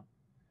program,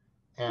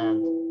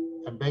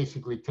 and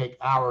basically take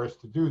hours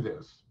to do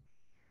this.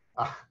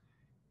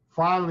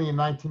 Finally, in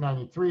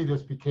 1993,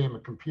 this became a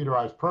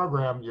computerized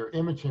program. Your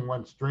imaging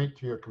went straight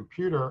to your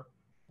computer,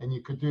 and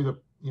you could do the,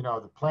 you know,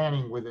 the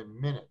planning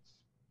within minutes.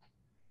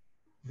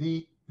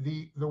 The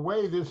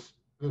way this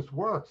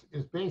works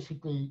is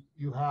basically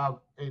you have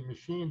a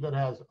machine that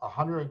has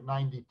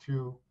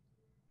 192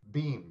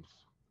 beams,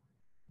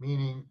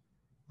 meaning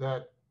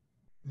that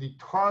the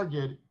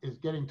target is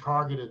getting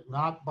targeted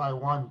not by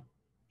one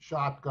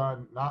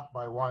shotgun, not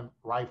by one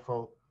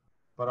rifle,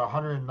 but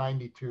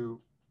 192,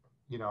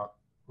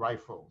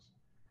 rifles.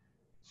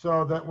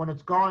 So that when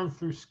it's going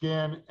through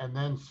skin and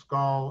then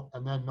skull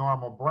and then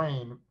normal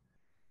brain,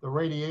 the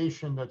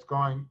radiation that's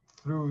going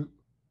through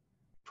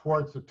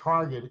towards the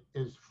target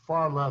is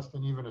far less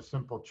than even a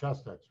simple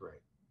chest x-ray,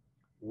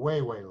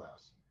 way, way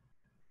less.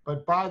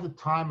 But by the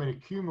time it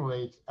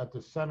accumulates at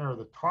the center of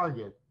the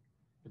target,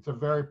 it's a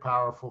very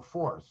powerful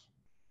force.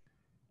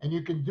 And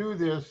you can do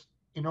this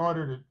in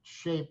order to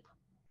shape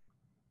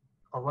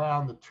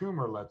around the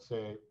tumor, let's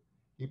say.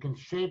 You can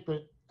shape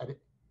it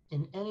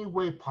in any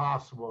way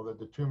possible that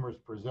the tumor is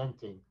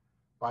presenting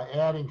by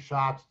adding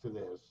shots to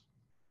this,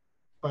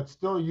 but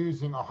still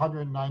using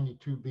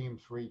 192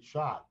 beams for each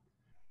shot.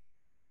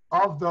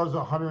 Of those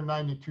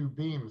 192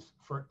 beams,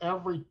 for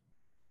every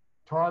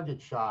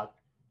target shot,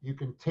 you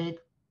can take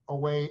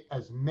away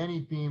as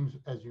many beams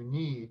as you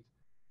need.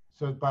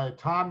 So by the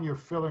time you're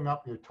filling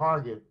up your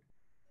target,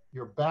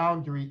 your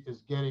boundary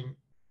is getting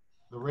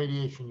the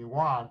radiation you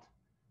want,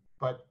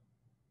 but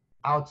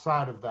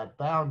outside of that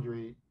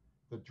boundary,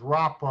 the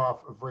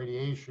drop-off of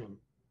radiation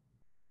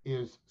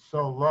is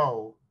so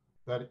low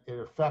that it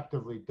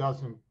effectively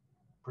doesn't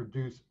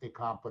produce a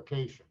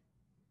complication.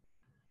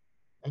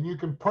 And you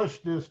can push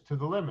this to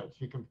the limits.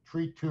 You can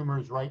treat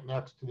tumors right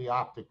next to the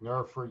optic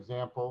nerve, for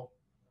example,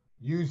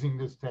 using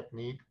this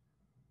technique.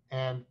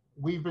 And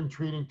we've been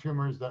treating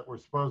tumors that were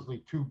supposedly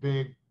too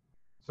big,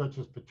 such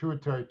as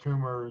pituitary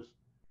tumors,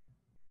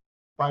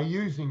 by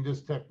using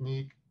this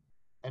technique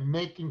and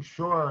making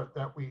sure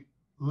that we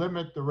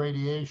limit the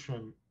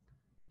radiation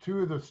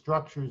to the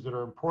structures that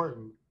are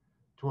important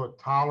to a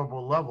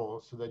tolerable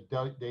level so that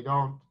they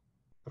don't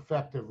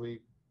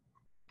effectively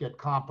get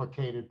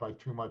complicated by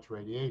too much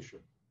radiation.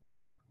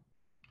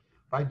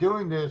 By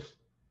doing this,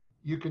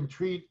 you can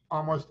treat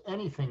almost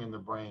anything in the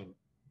brain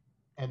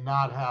and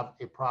not have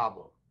a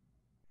problem.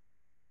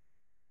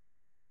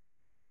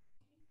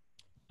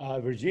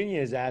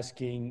 Virginia is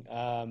asking,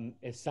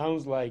 it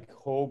sounds like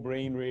whole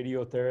brain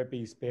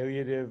radiotherapy is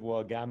palliative,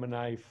 while gamma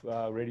knife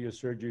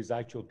radiosurgery is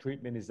actual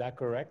treatment. Is that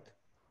correct?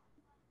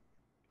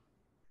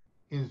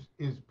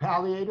 Is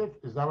palliative?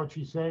 Is that what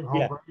she's saying?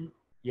 Whole brain?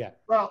 Yeah.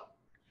 Well,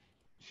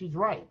 she's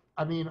right.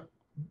 I mean,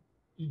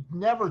 you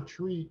never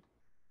treat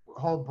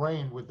whole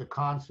brain with the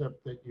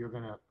concept that you're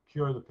going to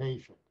cure the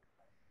patient.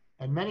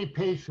 And many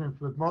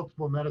patients with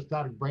multiple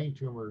metastatic brain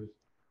tumors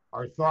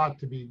are thought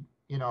to be,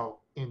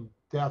 in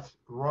death's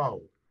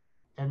row.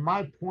 And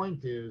my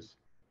point is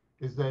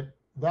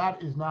that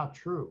is not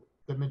true.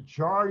 The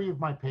majority of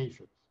my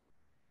patients,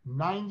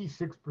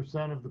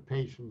 96% of the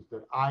patients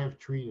that I have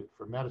treated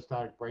for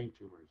metastatic brain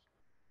tumors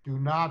do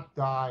not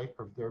die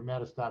of their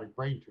metastatic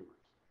brain tumors.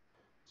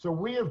 So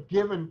we have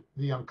given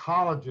the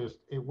oncologist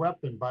a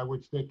weapon by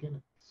which they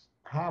can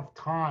have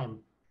time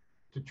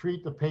to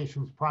treat the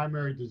patient's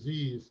primary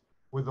disease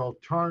with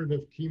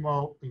alternative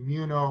chemo,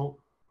 immuno,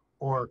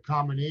 or a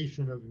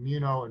combination of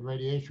immuno and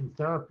radiation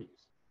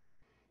therapies.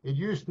 It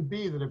used to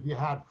be that if you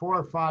had 4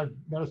 or 5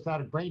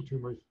 metastatic brain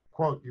tumors,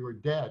 quote, you were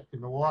dead in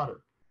the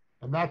water.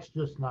 And that's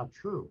just not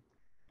true.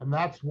 And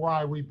that's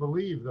why we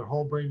believe that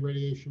whole brain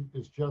radiation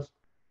is just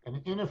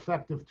an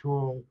ineffective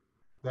tool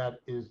that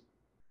is,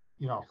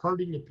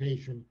 hurting the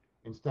patient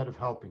instead of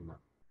helping them.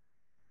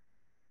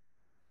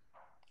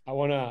 I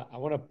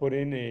wanna put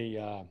in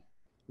a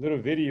little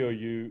video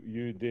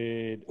you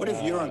did. What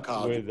if you're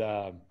oncology?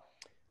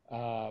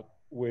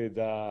 With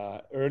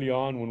early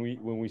on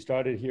when we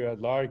started here at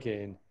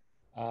Larkin,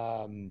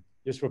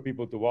 just for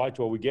people to watch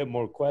while we get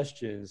more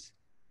questions.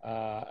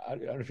 I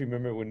don't know if you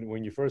remember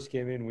when you first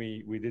came in,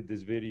 we did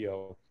this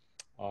video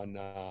on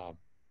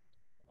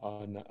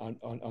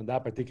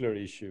that particular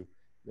issue.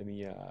 Let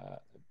me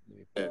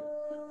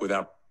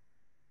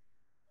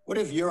What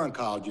if your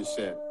oncologist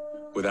said,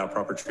 without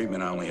proper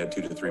treatment, I only had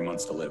 2 to 3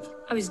 months to live?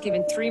 I was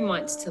given 3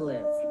 months to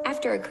live.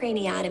 After a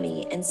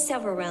craniotomy and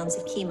several rounds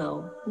of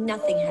chemo,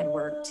 nothing had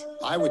worked.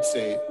 I would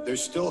say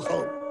there's still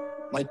hope.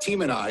 My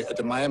team and I at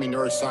the Miami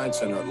Neuroscience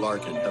Center at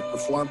Larkin have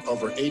performed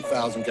over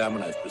 8,000 gamma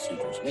knife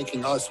procedures,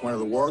 making us one of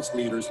the world's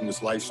leaders in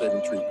this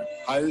life-saving treatment.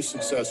 Higher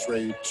success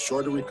rate,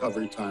 shorter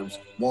recovery times,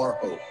 more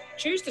hope.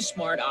 Choose the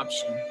smart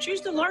option.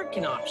 Choose the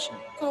Larkin option.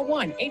 Call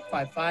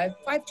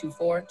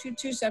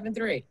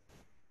 1-855-524-2273.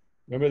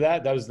 remember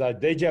that? That was the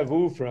deja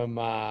vu from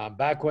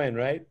back when,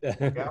 right?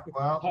 Yeah,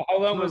 well, how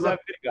long was that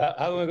video?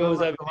 How long ago was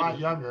that video? A lot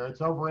younger. It's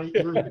over 8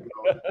 years ago.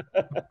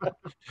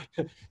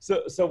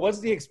 So what's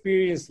the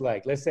experience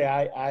like? Let's say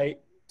I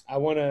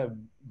want to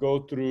go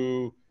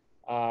through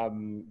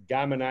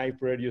gamma knife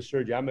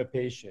radiosurgery. I'm a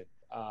patient.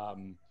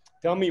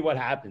 Tell me what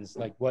happens.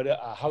 Like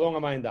how long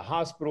am I in the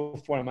hospital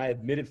for? Am I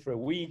admitted for a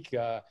week?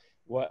 Do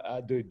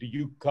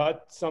you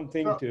cut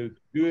something to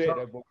do it?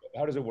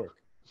 How does it work?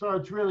 So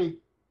it's really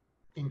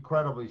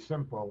incredibly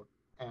simple,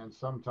 and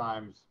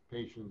sometimes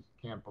patients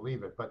can't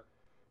believe it. But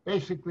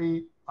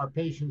basically, our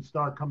patients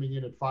start coming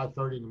in at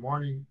 5:30 in the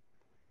morning.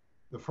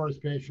 The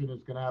first patient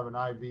is going to have an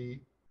IV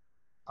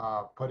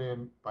put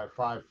in by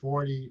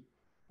 5:40.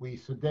 We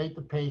sedate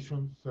the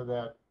patient so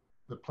that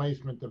the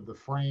placement of the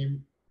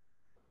frame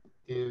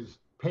is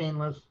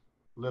painless,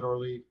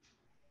 literally.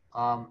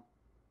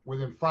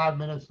 Within 5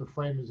 minutes, the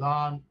frame is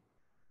on.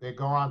 They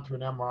go on to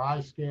an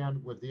MRI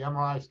scan. With the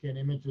MRI scan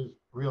images,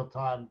 real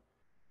time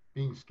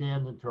being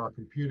scanned into our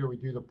computer, we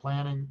do the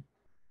planning.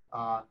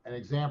 An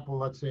example,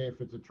 let's say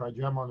if it's a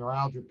trigeminal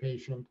neuralgia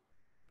patient,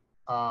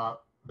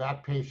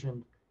 that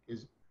patient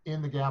is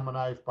in the Gamma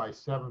Knife by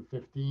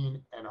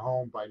 7:15 and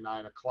home by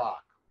 9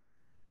 o'clock.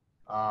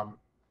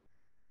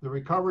 The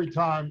recovery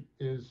time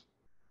is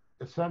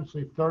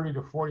essentially 30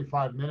 to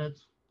 45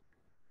 minutes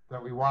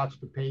that we watch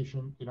the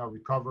patient,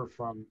 recover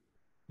from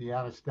the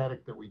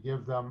anesthetic that we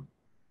give them.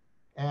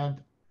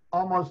 And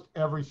almost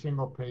every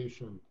single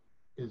patient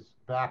is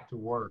back to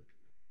work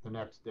the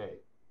next day.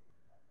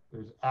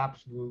 There's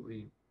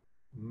absolutely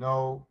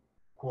no,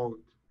 quote,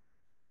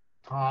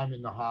 time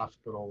in the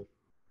hospital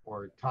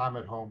or time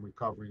at home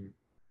recovering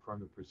from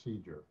the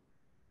procedure.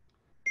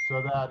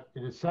 So that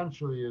it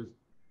essentially is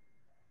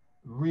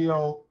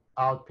real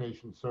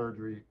outpatient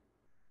surgery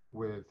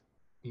with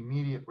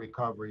immediate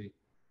recovery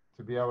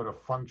to be able to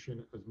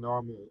function as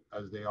normal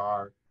as they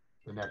are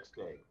the next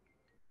day.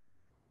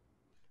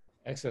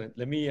 Excellent.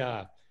 Let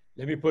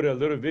me put a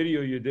little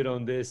video you did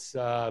on this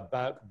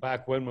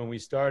back when we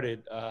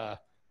started,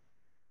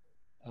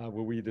 where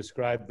we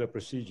described the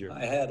procedure.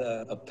 I had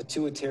a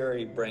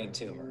pituitary brain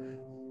tumor.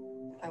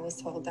 I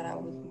was told that I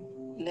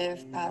would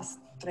live past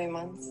 3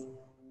 months.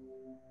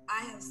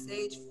 I have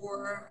stage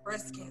 4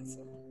 breast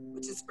cancer,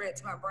 which is spread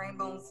to my brain,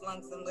 bones,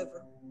 lungs, and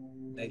liver.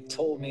 They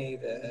told me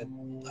that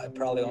I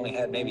probably only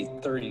had maybe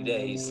 30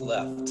 days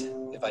left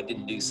if I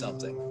didn't do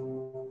something.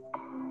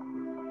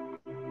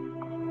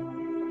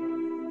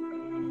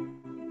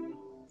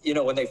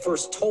 When they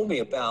first told me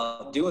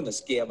about doing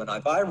this Gamma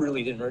Knife, I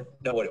really didn't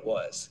know what it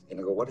was. And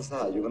I go, what is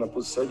that? You're going to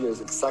put surgery?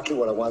 It's exactly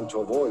what I want to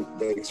avoid.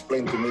 They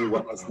explained to me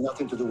what has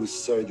nothing to do with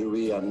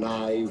surgery, a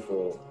knife,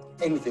 or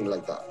anything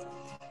like that.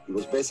 It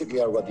was basically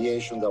a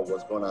radiation that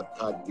was going to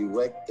attack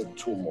direct the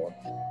tumor.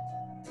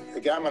 The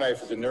Gamma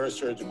Knife is a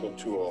neurosurgical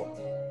tool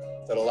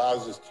that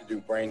allows us to do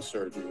brain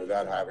surgery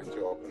without having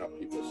to open up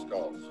people's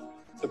skulls.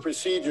 The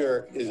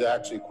procedure is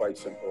actually quite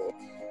simple.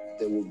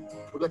 They will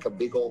put like a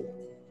big old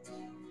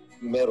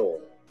metal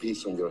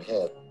piece on your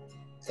head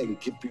and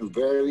keep you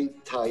very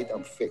tight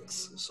and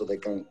fixed so they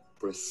can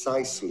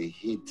precisely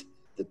hit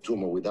the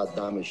tumor without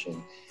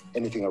damaging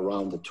anything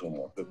around the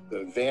tumor. The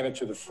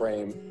advantage of the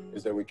frame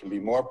is that we can be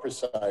more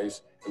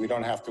precise and we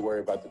don't have to worry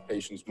about the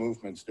patient's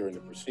movements during the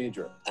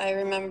procedure. I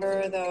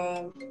remember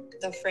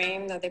the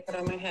frame that they put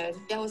on my head.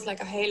 It was like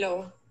a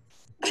halo.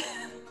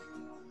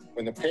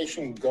 When the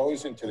patient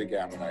goes into the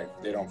Gamma Knife,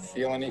 they don't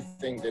feel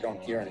anything, they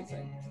don't hear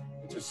anything.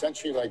 It's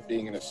essentially like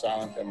being in a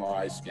silent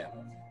MRI scan.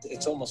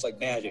 It's almost like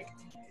magic.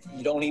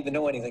 You don't even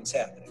know anything's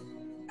happening.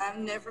 I've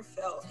never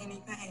felt any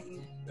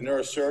pain. The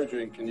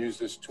neurosurgeon can use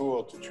this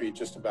tool to treat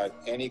just about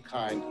any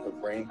kind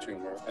of brain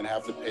tumor and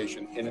have the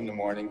patient in the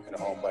morning and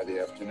home by the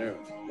afternoon.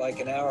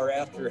 Like an hour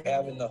after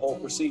having the whole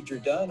procedure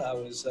done, I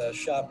was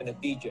shopping at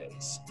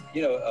BJ's.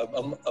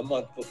 A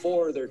month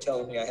before, they're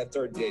telling me I had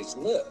 30 days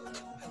to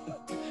live,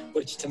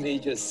 which to me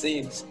just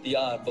seems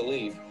beyond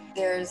belief.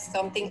 There's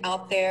something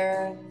out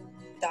there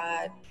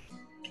that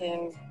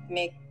can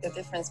make the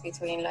difference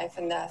between life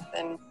and death,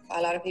 and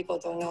a lot of people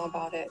don't know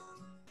about it.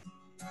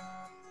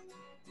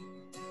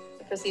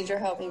 The procedure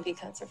helped me be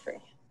cancer-free.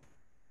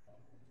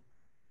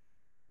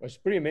 It's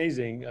pretty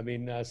amazing. I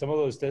mean, some of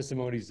those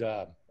testimonies,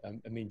 are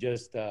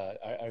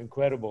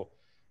incredible.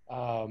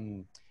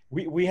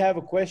 We have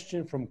a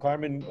question from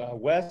Carmen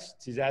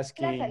West. She's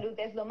asking. La salud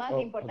es lo más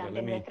importante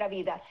en nuestra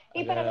vida.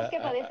 Y para los que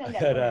padecen de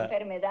alguna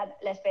enfermedad,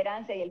 la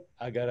esperanza y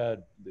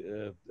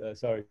el.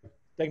 Sorry.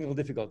 Technical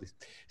difficulties.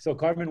 So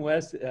Carmen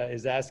West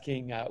is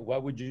asking,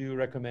 what would you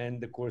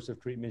recommend the course of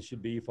treatment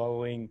should be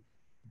following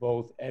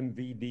both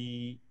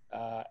MVD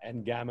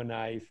and Gamma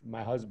Knife?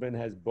 My husband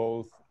has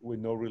both with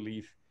no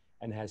relief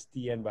and has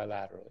TN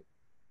bilaterally.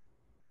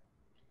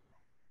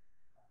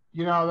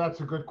 That's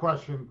a good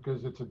question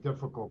because it's a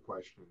difficult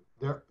question.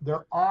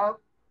 There are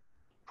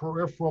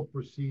peripheral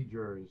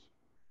procedures,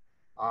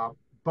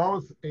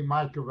 both a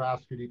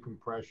microvascular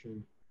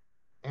decompression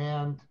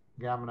and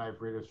Gamma Knife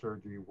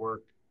radiosurgery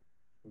work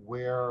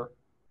where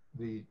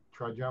the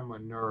trigeminal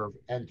nerve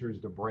enters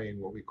the brain,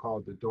 what we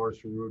call the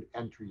dorsal root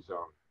entry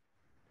zone.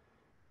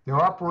 There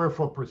are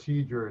peripheral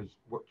procedures,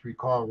 what we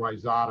call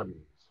rhizotomies.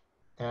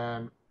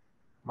 And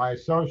my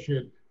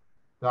associate,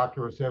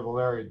 Dr. Jose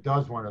Valeria,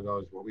 does one of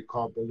those, what we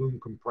call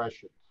balloon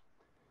compressions.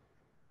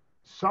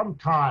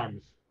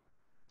 Sometimes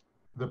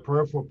the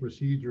peripheral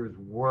procedures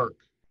work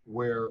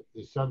where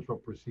the central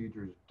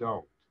procedures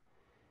don't.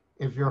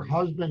 If your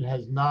husband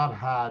has not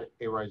had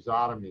a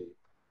rhizotomy,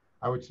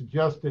 I would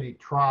suggest that he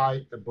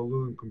try a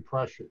balloon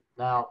compression.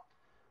 Now,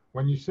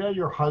 when you say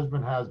your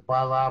husband has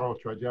bilateral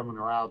trigeminal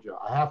neuralgia,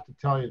 I have to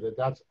tell you that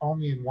that's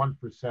only in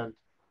 1%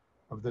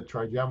 of the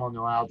trigeminal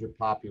neuralgia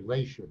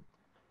population.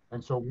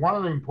 And so one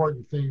of the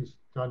important things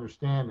to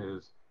understand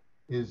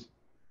is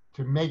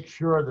to make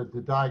sure that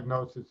the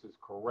diagnosis is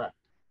correct.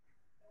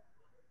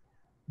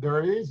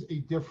 There is a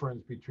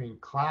difference between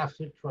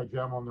classic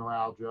trigeminal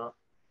neuralgia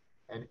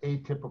and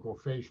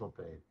atypical facial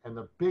pain. And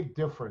the big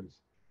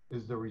difference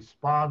is the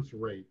response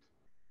rate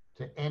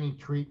to any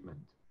treatment.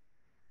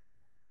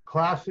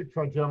 Classic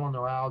trigeminal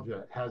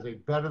neuralgia has a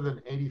better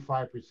than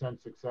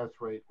 85% success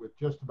rate with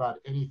just about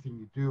anything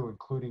you do,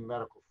 including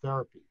medical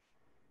therapy.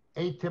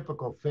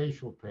 Atypical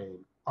facial pain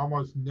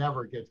almost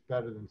never gets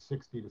better than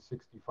 60 to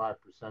 65%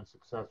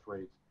 success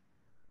rates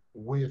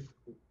with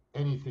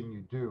anything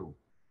you do.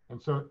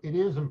 And so it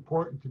is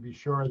important to be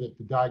sure that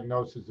the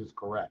diagnosis is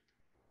correct.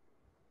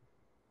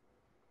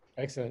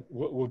 Excellent.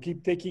 We'll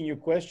keep taking your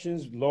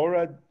questions.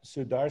 Laura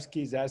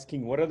Sudarsky is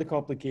asking, what are the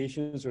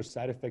complications or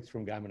side effects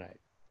from Gamma knife?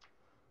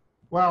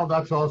 Well,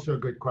 that's also a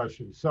good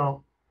question.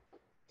 So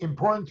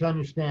important to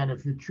understand,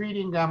 if you're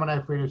treating gamma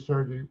knife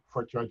radiosurgery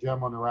for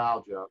trigeminal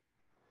neuralgia,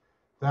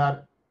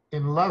 that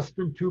in less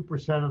than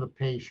 2% of the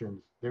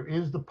patients, there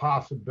is the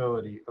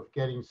possibility of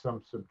getting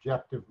some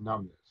subjective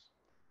numbness.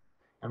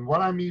 And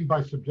what I mean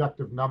by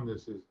subjective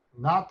numbness is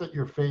not that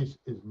your face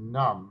is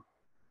numb,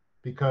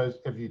 because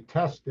if you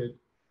test it,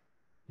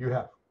 you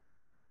have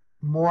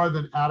more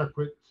than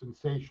adequate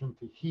sensation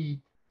to heat,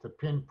 to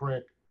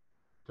pinprick,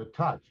 to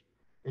touch.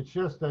 It's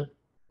just that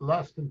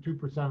less than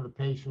 2% of the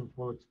patients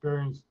will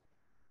experience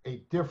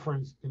a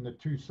difference in the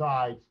two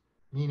sides,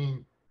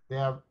 meaning they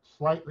have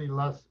slightly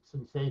less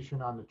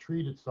sensation on the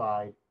treated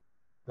side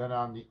than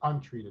on the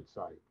untreated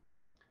side.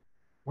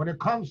 When it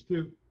comes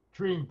to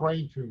treating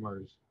brain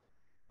tumors,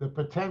 the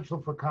potential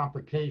for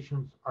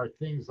complications are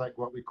things like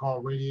what we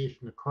call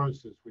radiation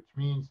necrosis, which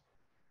means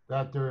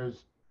that there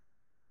is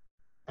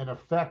an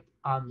effect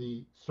on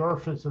the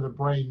surface of the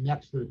brain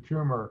next to the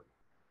tumor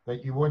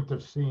that you wouldn't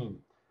have seen.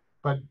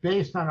 But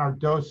based on our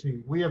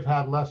dosing, we have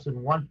had less than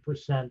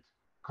 1%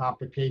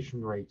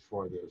 complication rates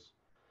for this.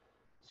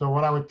 So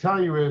what I would tell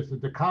you is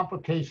that the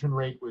complication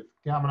rate with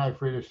gamma knife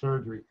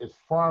radiosurgery is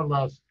far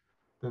less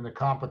than the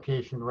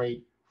complication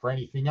rate for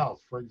anything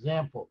else. For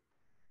example,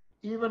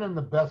 even in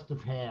the best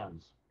of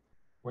hands,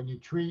 when you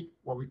treat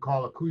what we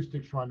call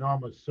acoustic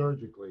schwannomas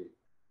surgically,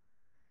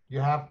 you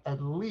have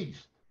at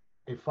least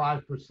a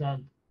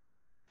 5%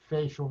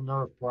 facial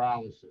nerve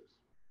paralysis.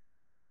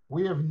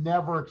 We have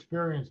never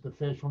experienced a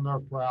facial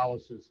nerve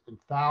paralysis in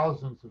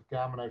thousands of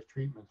gamma knife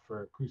treatments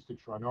for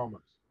acoustic schwannomas.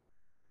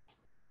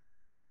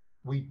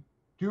 We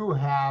do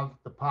have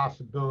the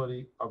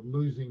possibility of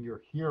losing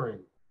your hearing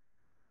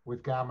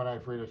with gamma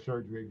knife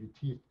radiosurgery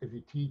if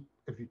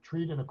you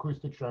treat an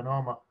acoustic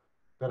schwannoma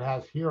that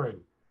has hearing.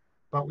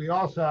 But we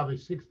also have a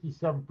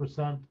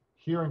 67%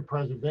 hearing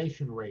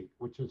preservation rate,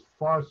 which is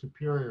far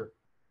superior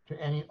to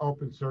any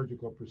open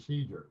surgical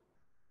procedure.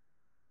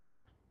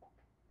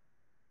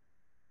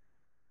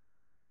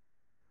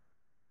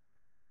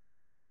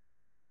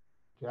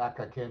 Jack,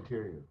 I can't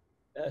hear you.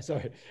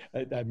 Sorry,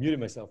 I muted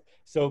myself.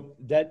 So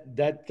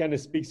that kind of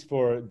speaks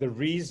for the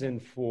reason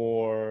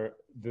for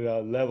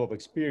the level of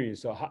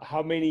experience. So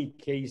how many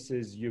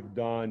cases you've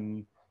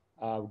done,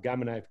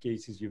 gamma knife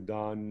cases you've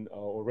done,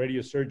 or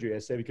radiosurgery, I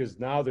say, because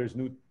now there's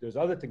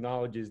other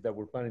technologies that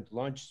we're planning to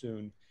launch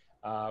soon,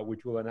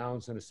 which we'll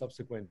announce in a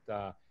subsequent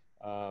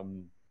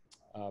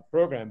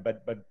program.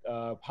 But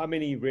how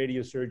many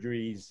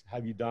radiosurgeries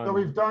have you done? So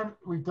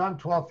we've done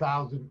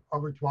 12,000,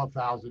 over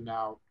 12,000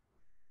 now.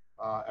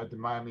 At the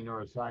Miami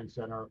Neuroscience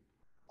Center,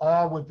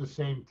 all with the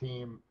same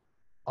team,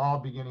 all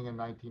beginning in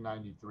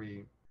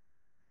 1993.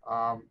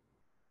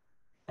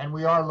 And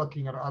we are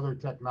looking at other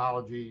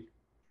technology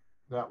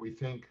that we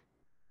think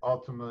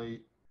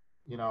ultimately,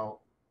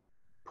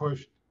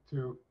 pushed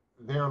to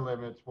their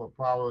limits will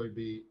probably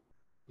be,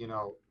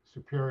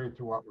 superior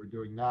to what we're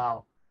doing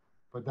now,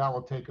 but that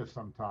will take us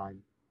some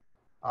time.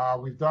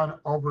 We've done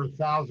over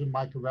 1,000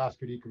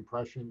 microvascular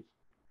decompressions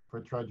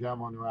for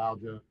trigeminal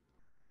neuralgia.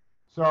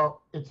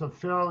 So it's a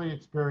fairly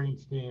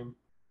experienced team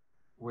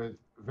with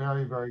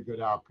very, very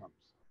good outcomes.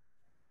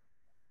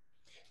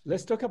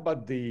 Let's talk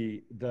about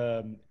the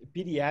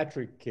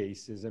pediatric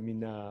cases. I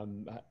mean,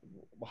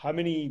 how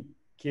many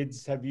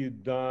kids have you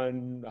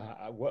done?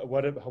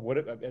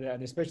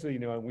 And especially,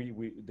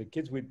 the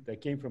kids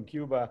that came from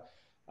Cuba,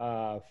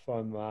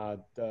 from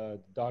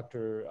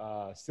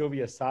Dr.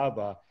 Sylvia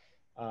Saba.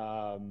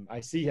 I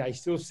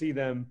still see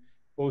them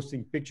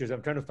posting pictures.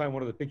 I'm trying to find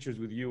one of the pictures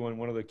with you and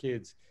one of the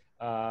kids.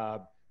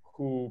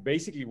 Who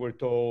basically were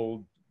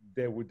told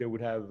they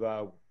would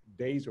have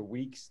days or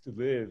weeks to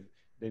live.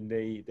 Then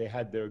they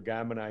had their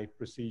gamma knife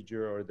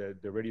procedure or the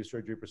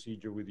radiosurgery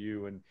procedure with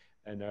you,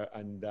 and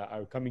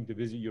are coming to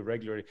visit you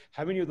regularly.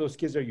 How many of those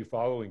kids are you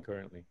following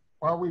currently?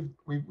 Well,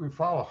 we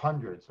follow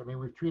hundreds. I mean,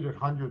 we've treated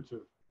hundreds of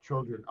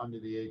children under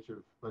the age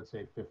of, let's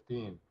say,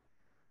 15.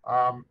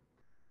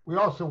 We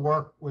also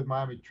work with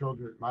Miami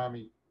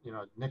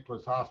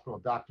Nicholas Hospital.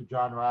 Dr.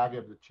 John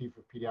Raga, the chief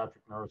of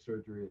pediatric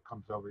neurosurgery,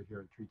 comes over here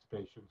and treats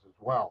patients as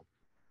well.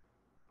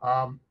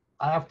 I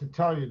have to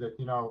tell you that,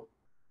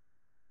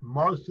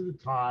 most of the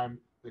time,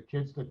 the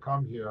kids that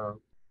come here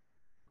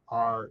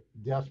are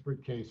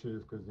desperate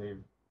cases because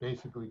they've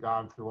basically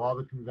gone through all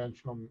the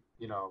conventional,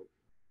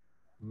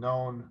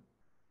 known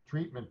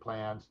treatment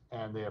plans,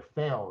 and they have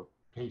failed.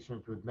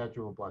 Patients with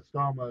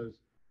medulloblastomas,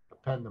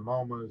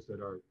 ependymomas that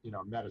are,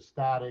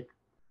 metastatic,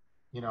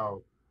 you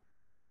know,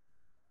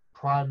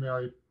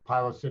 primary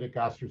pilocytic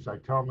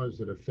astrocytomas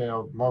that have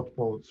failed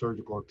multiple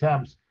surgical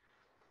attempts.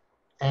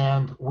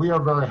 And we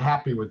are very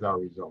happy with our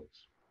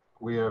results.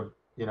 We have,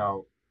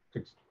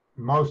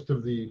 most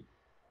of the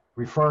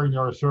referring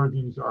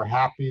neurosurgeons are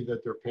happy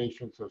that their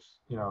patients have,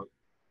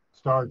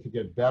 started to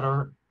get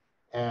better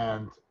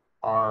and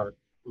are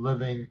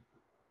living,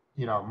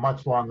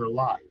 much longer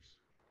lives.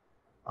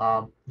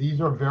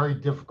 These are very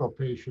difficult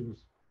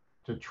patients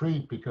to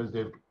treat because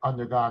they've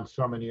undergone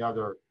so many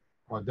other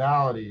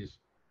modalities,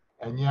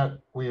 and yet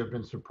we have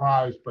been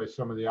surprised by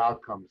some of the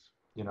outcomes,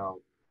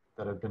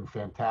 that have been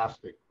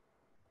fantastic.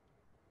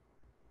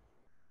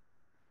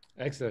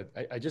 Excellent.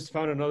 I just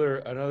found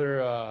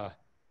another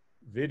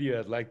video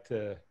I'd like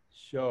to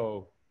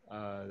show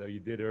that you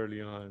did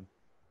early on.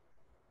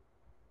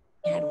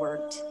 Had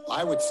worked.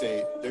 I would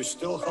say there's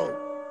still hope.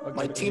 Okay,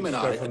 My team and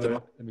I.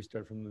 Let me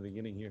start from the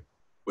beginning here.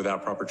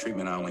 Without proper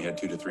treatment, I only had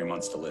 2 to 3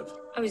 months to live.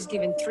 I was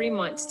given 3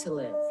 months to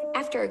live.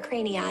 After a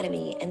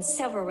craniotomy and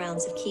several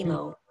rounds of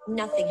chemo,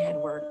 nothing had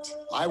worked.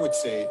 I would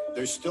say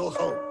there's still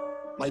hope.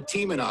 My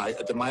team and I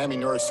at the Miami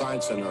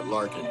Neuroscience Center at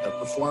Larkin have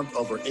performed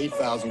over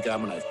 8,000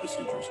 gamma knife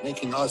procedures,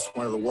 making us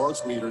one of the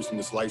world's leaders in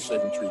this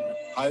life-saving treatment.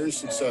 Higher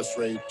success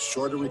rate,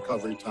 shorter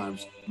recovery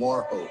times,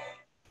 more hope.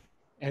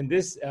 And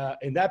this,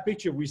 in that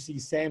picture, we see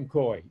Sam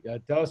Coy.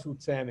 Tell us who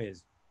Sam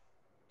is.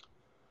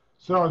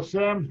 So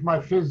Sam's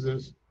my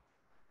physicist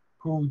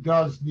who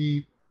does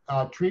the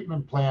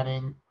treatment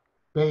planning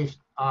based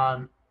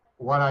on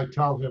what I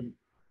tell him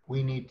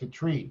we need to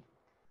treat.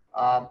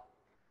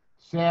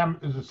 Sam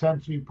is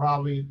essentially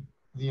probably,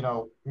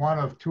 one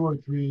of 2 or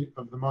 3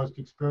 of the most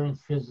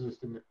experienced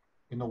physicists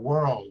in the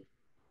world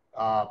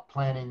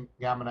planning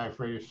gamma knife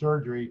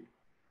radiosurgery,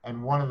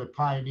 and one of the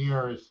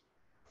pioneers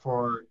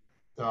for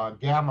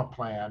Gamma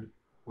Plan,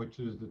 which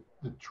is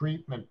the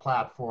treatment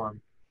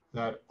platform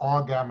that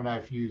all gamma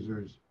knife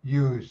users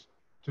use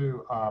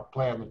to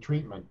plan the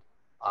treatment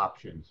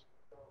options.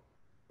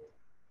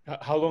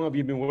 How long have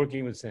you been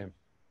working with Sam?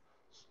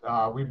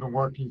 We've been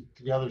working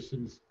together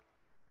since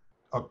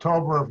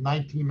October of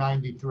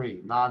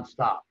 1993,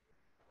 nonstop.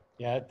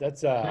 Yeah,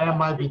 that's. Sam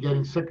might be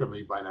getting sick of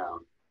me by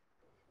now.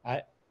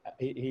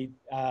 He's.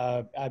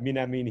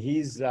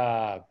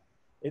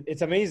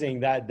 It's amazing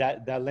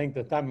that length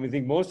of time. I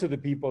think most of the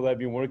people that have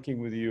been working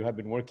with you have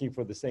been working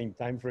for the same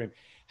time frame.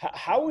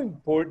 How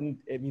important?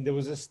 There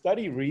was a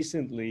study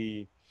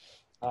recently,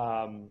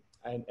 and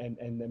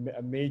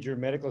major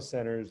medical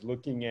centers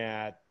looking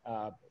at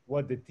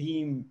what the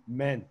team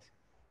meant.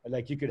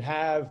 Like you could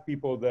have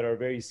people that are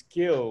very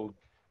skilled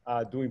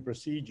doing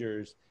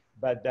procedures,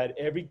 but that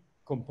every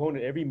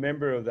component, every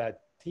member of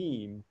that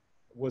team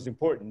was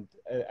important,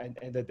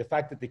 and that the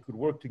fact that they could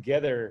work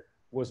together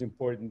was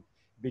important,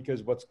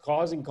 because what's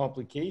causing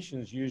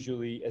complications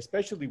usually,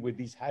 especially with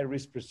these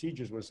high-risk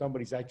procedures where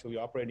somebody's actually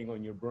operating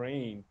on your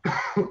brain,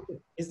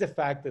 is the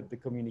fact that the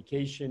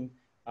communication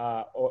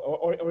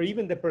or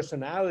even the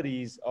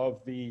personalities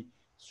of the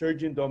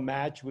surgeon don't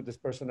match with the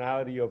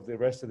personality of the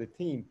rest of the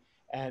team.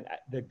 And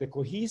the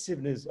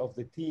cohesiveness of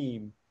the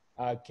team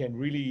can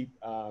really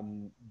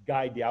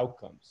guide the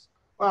outcomes.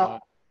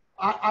 Well,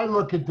 I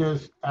look at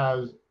this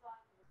as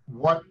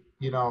what,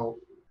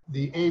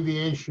 the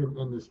aviation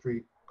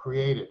industry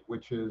created,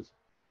 which is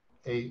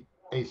a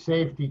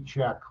safety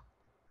check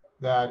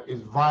that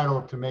is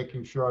vital to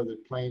making sure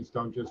that planes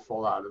don't just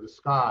fall out of the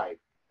sky.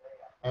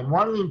 And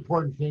one of the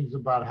important things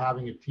about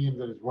having a team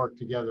that has worked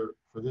together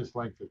for this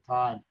length of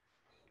time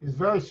is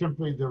very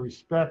simply the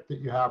respect that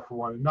you have for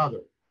one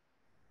another.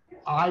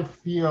 I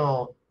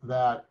feel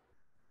that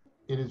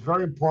it is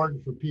very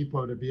important for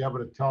people to be able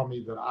to tell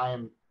me that I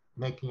am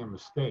making a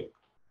mistake.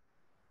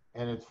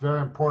 And it's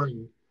very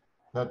important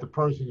that the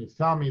person who's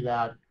telling me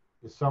that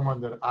is someone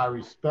that I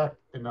respect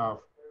enough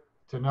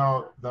to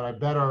know that I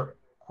better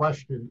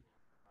question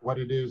what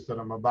it is that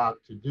I'm about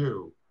to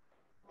do.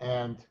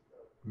 And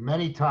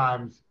many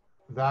times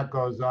that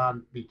goes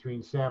on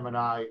between Sam and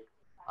I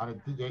on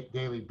a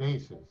daily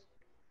basis.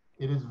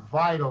 It is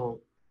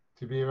vital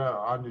to be able to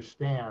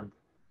understand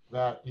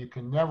that you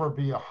can never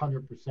be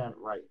 100%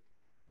 right.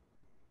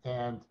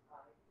 And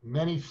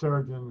many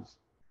surgeons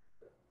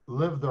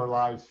live their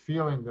lives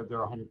feeling that they're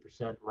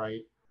 100%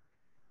 right,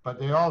 but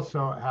they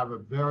also have a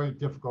very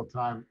difficult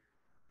time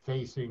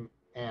facing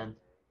and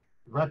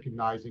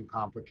recognizing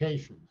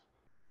complications.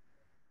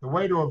 The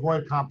way to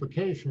avoid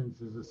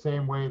complications is the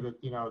same way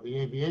that, the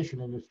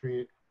aviation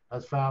industry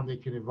has found they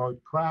can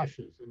avoid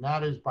crashes, and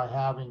that is by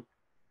having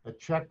a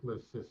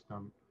checklist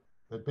system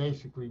that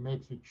basically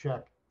makes you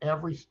check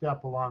every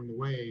step along the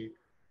way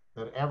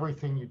that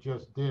everything you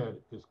just did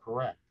is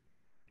correct.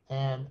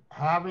 And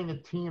having a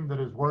team that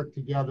has worked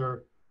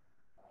together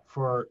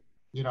for,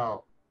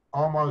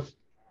 almost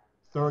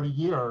 30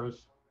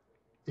 years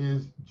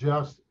is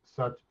just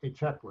such a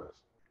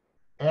checklist.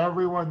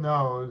 Everyone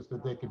knows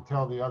that they can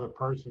tell the other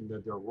person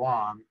that they're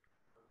wrong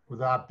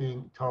without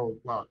being told,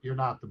 well, you're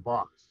not the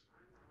boss.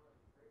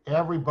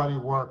 Everybody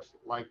works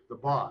like the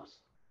boss.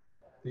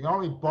 The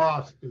only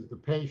boss is the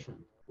patient,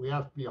 we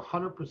have to be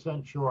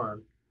 100%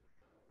 sure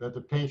that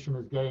the patient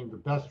is getting the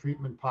best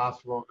treatment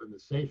possible and the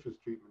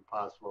safest treatment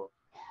possible.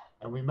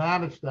 And we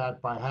manage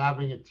that by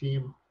having a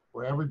team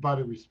where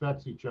everybody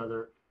respects each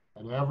other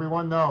and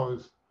everyone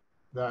knows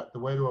that the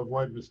way to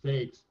avoid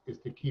mistakes is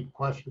to keep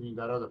questioning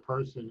that other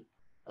person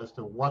as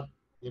to what,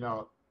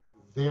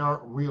 their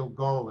real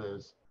goal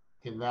is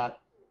in that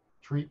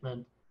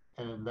treatment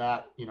and in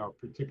that,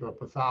 particular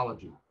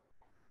pathology.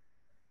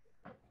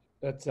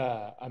 That's,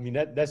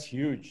 that's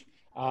huge.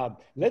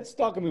 Let's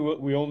talk.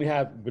 We only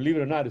have, believe it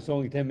or not, it's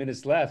only 10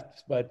 minutes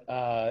left, but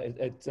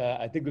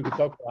I think we could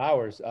talk for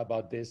hours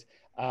about this.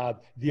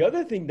 The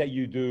other thing that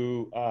you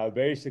do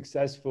very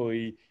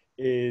successfully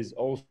is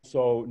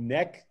also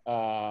neck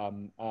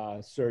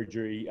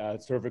surgery,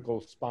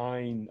 cervical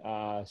spine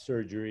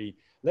surgery.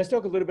 Let's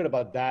talk a little bit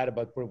about that,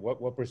 about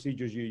what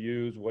procedures you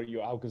use, what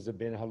your outcomes have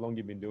been, how long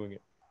you've been doing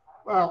it.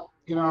 Well,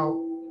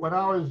 when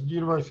I was at the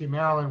University of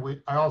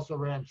Maryland, I also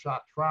ran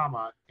shock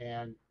trauma,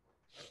 and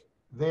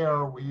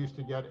there we used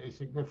to get a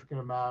significant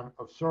amount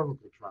of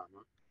cervical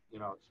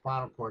trauma,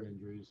 spinal cord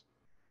injuries.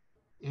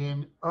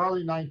 In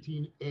early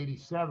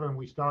 1987,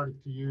 we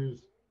started to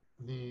use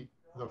the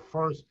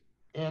first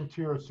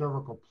anterior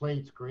cervical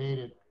plates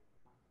created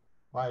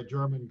by a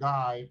German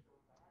guy,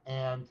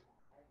 and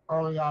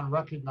early on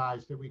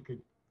recognized that we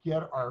could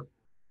get our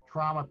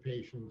trauma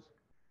patients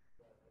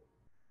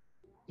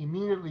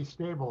immediately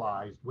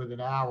stabilized within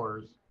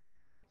hours,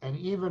 and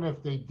even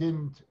if they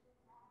didn't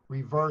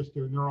reverse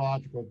their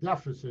neurological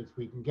deficits,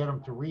 we can get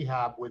them to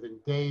rehab within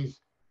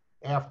days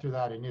after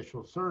that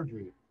initial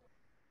surgery.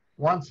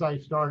 Once I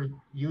started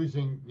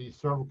using these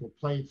cervical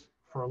plates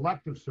for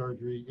elective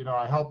surgery,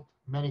 I helped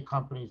many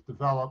companies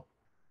develop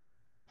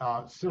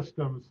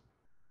systems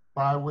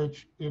by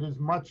which it is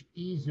much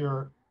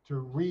easier to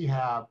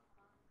rehab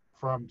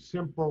from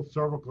simple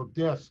cervical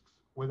discs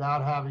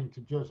without having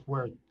to just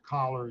wear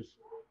collars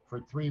for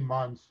 3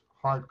 months,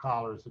 hard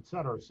collars, et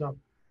cetera. So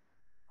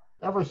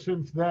ever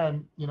since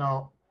then,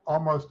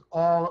 almost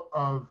all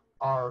of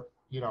our,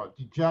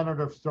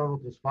 degenerative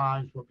cervical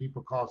spines, what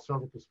people call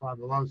cervical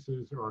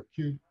spondylosis or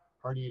acute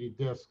herniated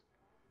discs,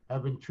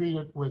 have been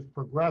treated with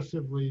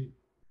progressively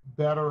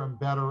better and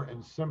better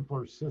and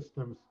simpler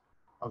systems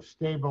of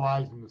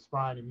stabilizing the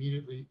spine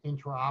immediately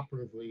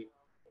intraoperatively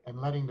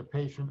and letting the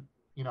patient,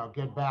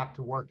 get back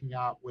to working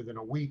out within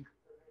a week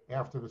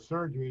after the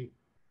surgery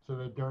so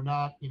that they're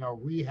not,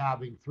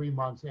 rehabbing 3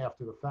 months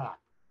after the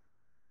fact.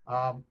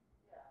 All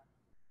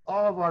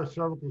of our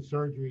cervical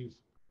surgeries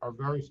are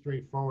very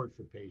straightforward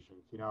for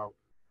patients.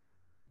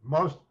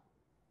 Most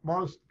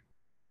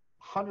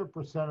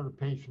 100% of the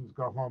patients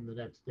go home the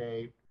next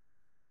day.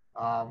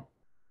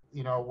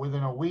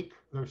 Within a week,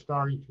 they're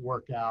starting to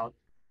work out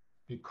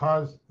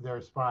because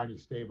their spine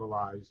is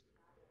stabilized.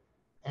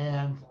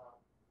 And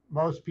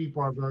most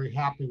people are very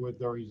happy with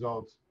their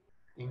results,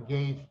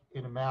 engaged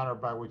in a manner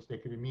by which they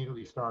can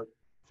immediately start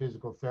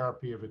physical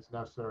therapy if it's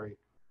necessary,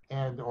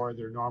 and or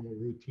their normal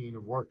routine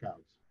of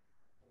workouts.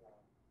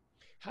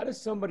 How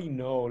does somebody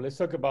know? Let's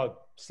talk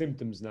about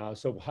symptoms now.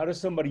 So how does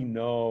somebody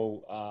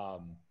know?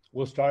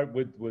 We'll start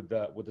with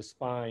the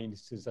spine,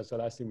 since that's the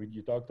last thing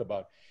you talked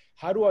about.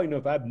 How do I know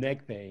if I have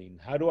neck pain?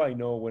 How do I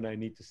know when I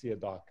need to see a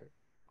doctor?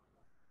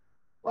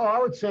 Well, I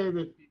would say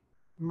that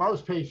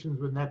most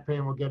patients with neck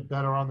pain will get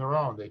better on their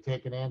own. They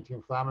take an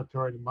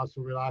anti-inflammatory and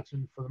muscle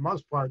relaxant. For the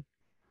most part,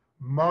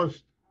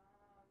 most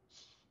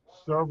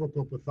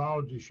cervical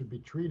pathology should be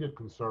treated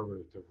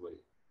conservatively.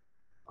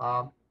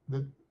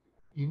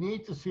 You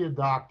need to see a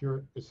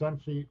doctor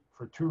essentially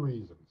for 2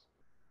 reasons.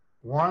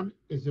 One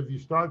is if you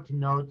start to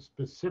note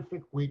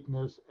specific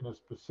weakness in a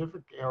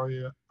specific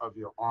area of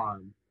your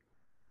arm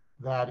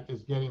that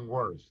is getting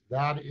worse.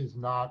 That is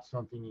not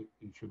something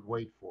you should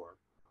wait for.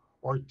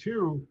 Or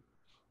 2,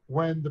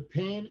 when the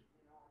pain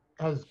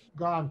has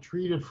gone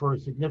treated for a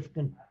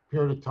significant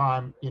period of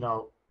time,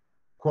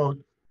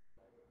 quote,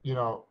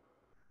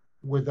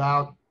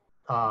 without,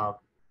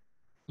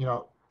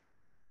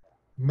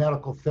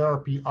 medical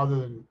therapy other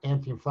than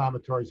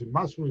anti-inflammatories and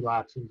muscle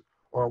relaxants,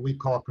 or we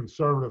call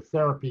conservative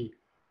therapy,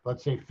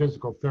 let's say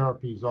physical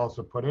therapy is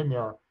also put in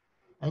there,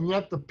 and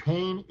yet the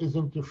pain is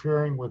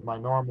interfering with my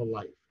normal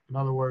life. In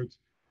other words,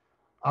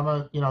 I'm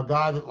a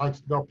guy that likes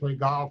to go play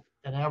golf,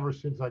 and ever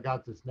since I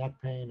got this neck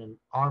pain and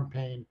arm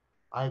pain,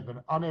 I've been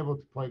unable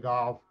to play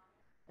golf,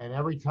 and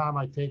every time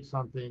I take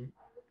something,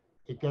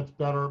 it gets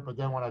better, but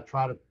then when I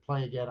try to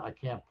play again, I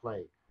can't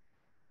play.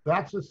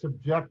 That's a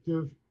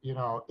subjective,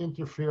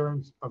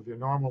 interference of your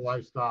normal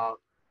lifestyle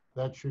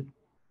that should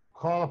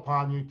call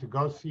upon you to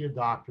go see a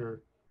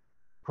doctor,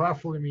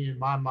 preferably in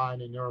my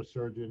mind, a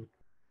neurosurgeon,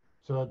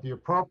 so that the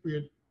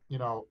appropriate,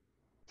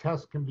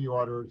 tests can be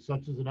ordered,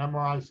 such as an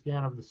MRI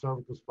scan of the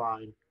cervical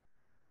spine,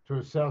 to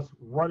assess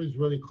what is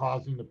really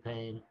causing the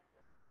pain,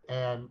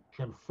 and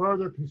can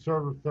further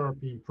conservative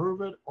therapy improve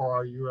it, or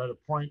are you at a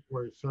point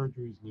where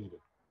surgery is needed?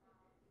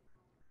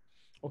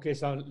 Okay,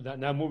 so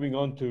now moving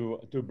on to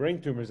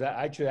brain tumors.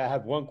 Actually, I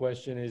have one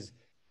question is,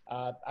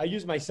 I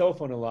use my cell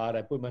phone a lot.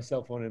 I put my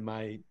cell phone in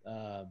my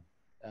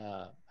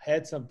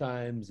head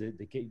sometimes.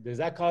 Does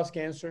that cause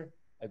cancer?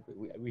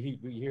 We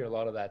hear a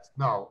lot of that.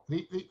 No,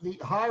 the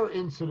higher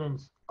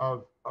incidence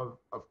of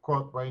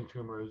quote brain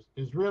tumors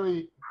is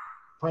really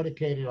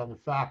predicated on the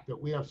fact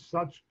that we have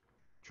such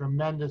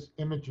tremendous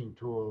imaging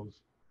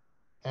tools,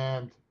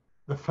 and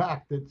the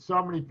fact that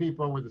so many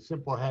people with a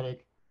simple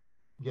headache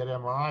get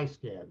MRI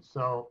scans.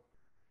 So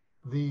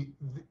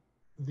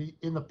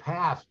in the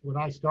past, when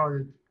I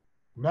started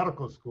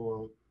medical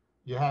school,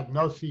 you had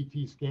no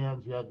CT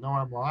scans, you had no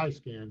MRI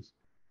scans.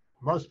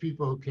 Most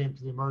people who came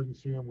to the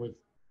emergency room with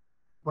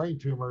brain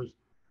tumors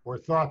were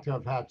thought to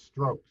have had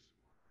strokes.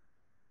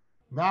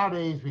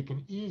 Nowadays, we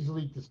can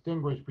easily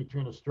distinguish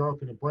between a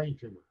stroke and a brain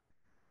tumor.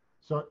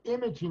 So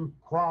imaging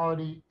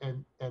quality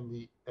and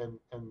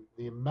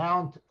the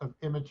amount of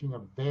imaging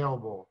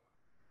available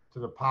to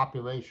the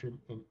population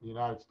in the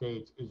United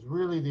States is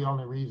really the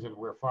only reason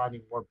we're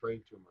finding more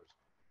brain tumors.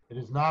 It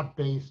is not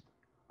based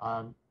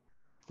on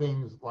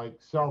things like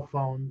cell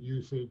phone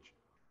usage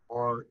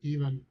or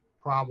even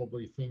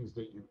probably things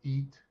that you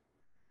eat.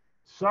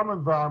 Some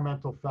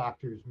environmental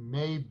factors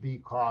may be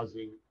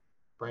causing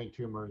brain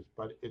tumors,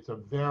 but it's a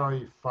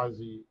very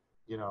fuzzy,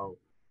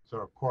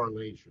 sort of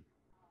correlation.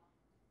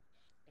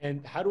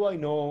 And how do I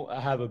know I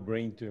have a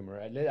brain tumor?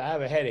 I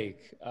have a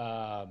headache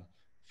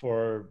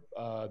for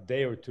a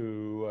day or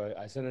two.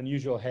 It's an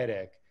unusual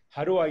headache.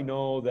 How do I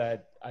know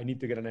that I need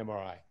to get an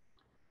MRI?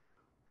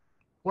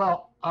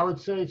 Well, I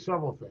would say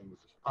several things.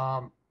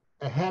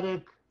 A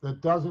headache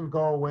that doesn't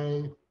go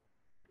away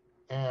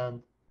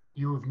and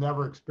you've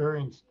never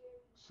experienced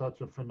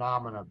such a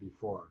phenomena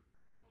before.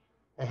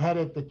 A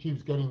headache that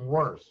keeps getting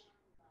worse.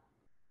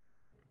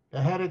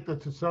 A headache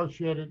that's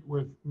associated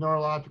with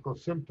neurological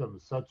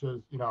symptoms such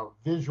as,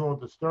 visual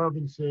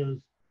disturbances,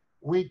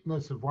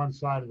 weakness of one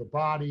side of the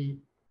body.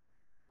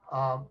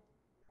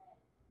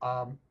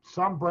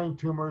 Some brain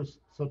tumors,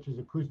 such as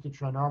acoustic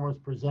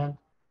trinomas, present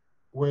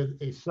with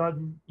a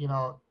sudden,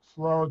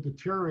 slow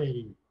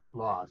deteriorating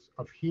loss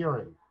of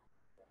hearing.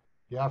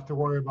 You have to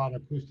worry about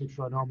acoustic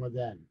trinoma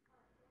then.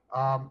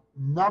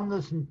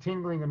 Numbness and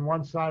tingling in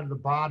one side of the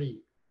body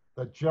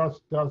that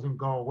just doesn't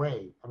go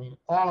away. I mean,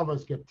 all of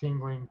us get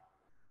tingling.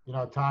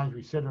 At times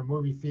we sit in a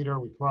movie theater,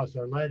 we cross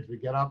our legs, we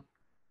get up,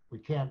 we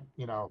can't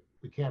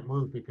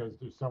move because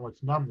there's so much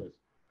numbness.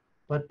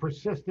 But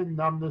persistent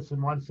numbness in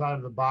one side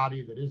of the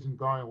body that isn't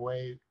going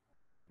away,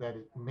 that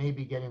it may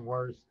be getting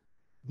worse.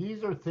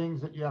 These are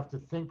things that you have to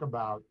think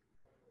about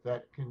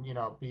that can,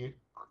 be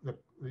the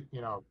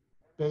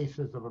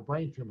basis of a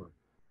brain tumor.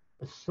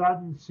 A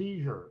sudden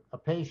seizure, a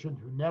patient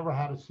who never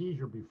had a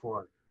seizure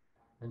before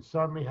and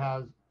suddenly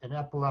has an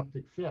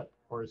epileptic fit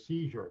or a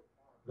seizure,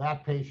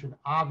 that patient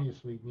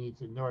obviously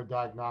needs a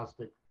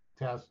neurodiagnostic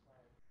test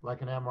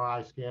like an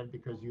MRI scan,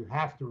 because you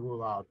have to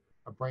rule out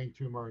a brain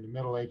tumor in a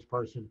middle-aged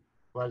person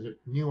who has a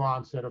new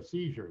onset of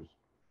seizures.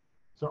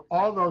 So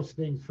all those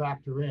things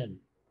factor in.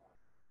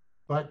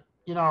 But,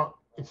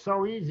 it's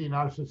so easy in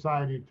our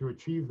society to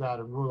achieve that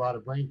and rule out a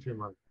brain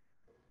tumor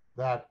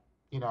that,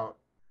 in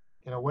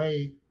a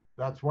way,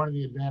 that's one of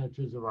the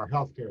advantages of our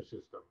healthcare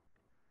system.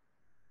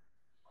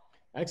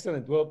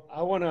 Excellent. Well,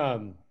 I want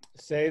to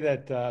say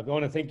that I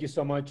want to thank you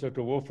so much,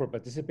 Dr. Wolf, for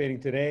participating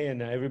today,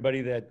 and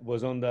everybody that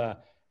was on the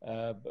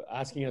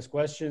asking us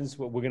questions.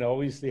 We're going to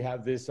obviously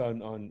have this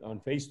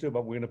on Facebook,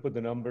 but we're going to put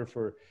the number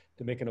to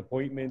make an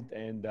appointment.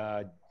 And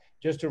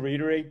just to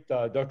reiterate,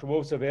 Dr.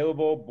 Wolf's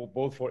available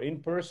both for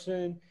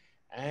in-person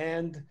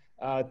and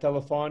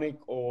telephonic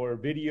or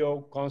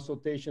video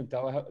consultation,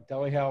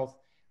 telehealth.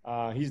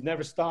 He's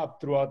never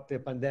stopped throughout the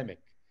pandemic.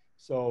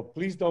 So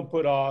please don't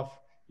put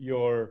off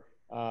your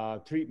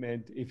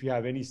treatment if you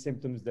have any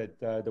symptoms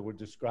that were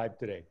described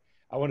today.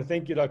 I want to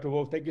thank you, Dr.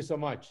 Wolf. Thank you so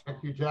much.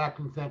 Thank you, Jack,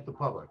 and thank the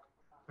public.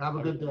 Have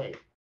a good day.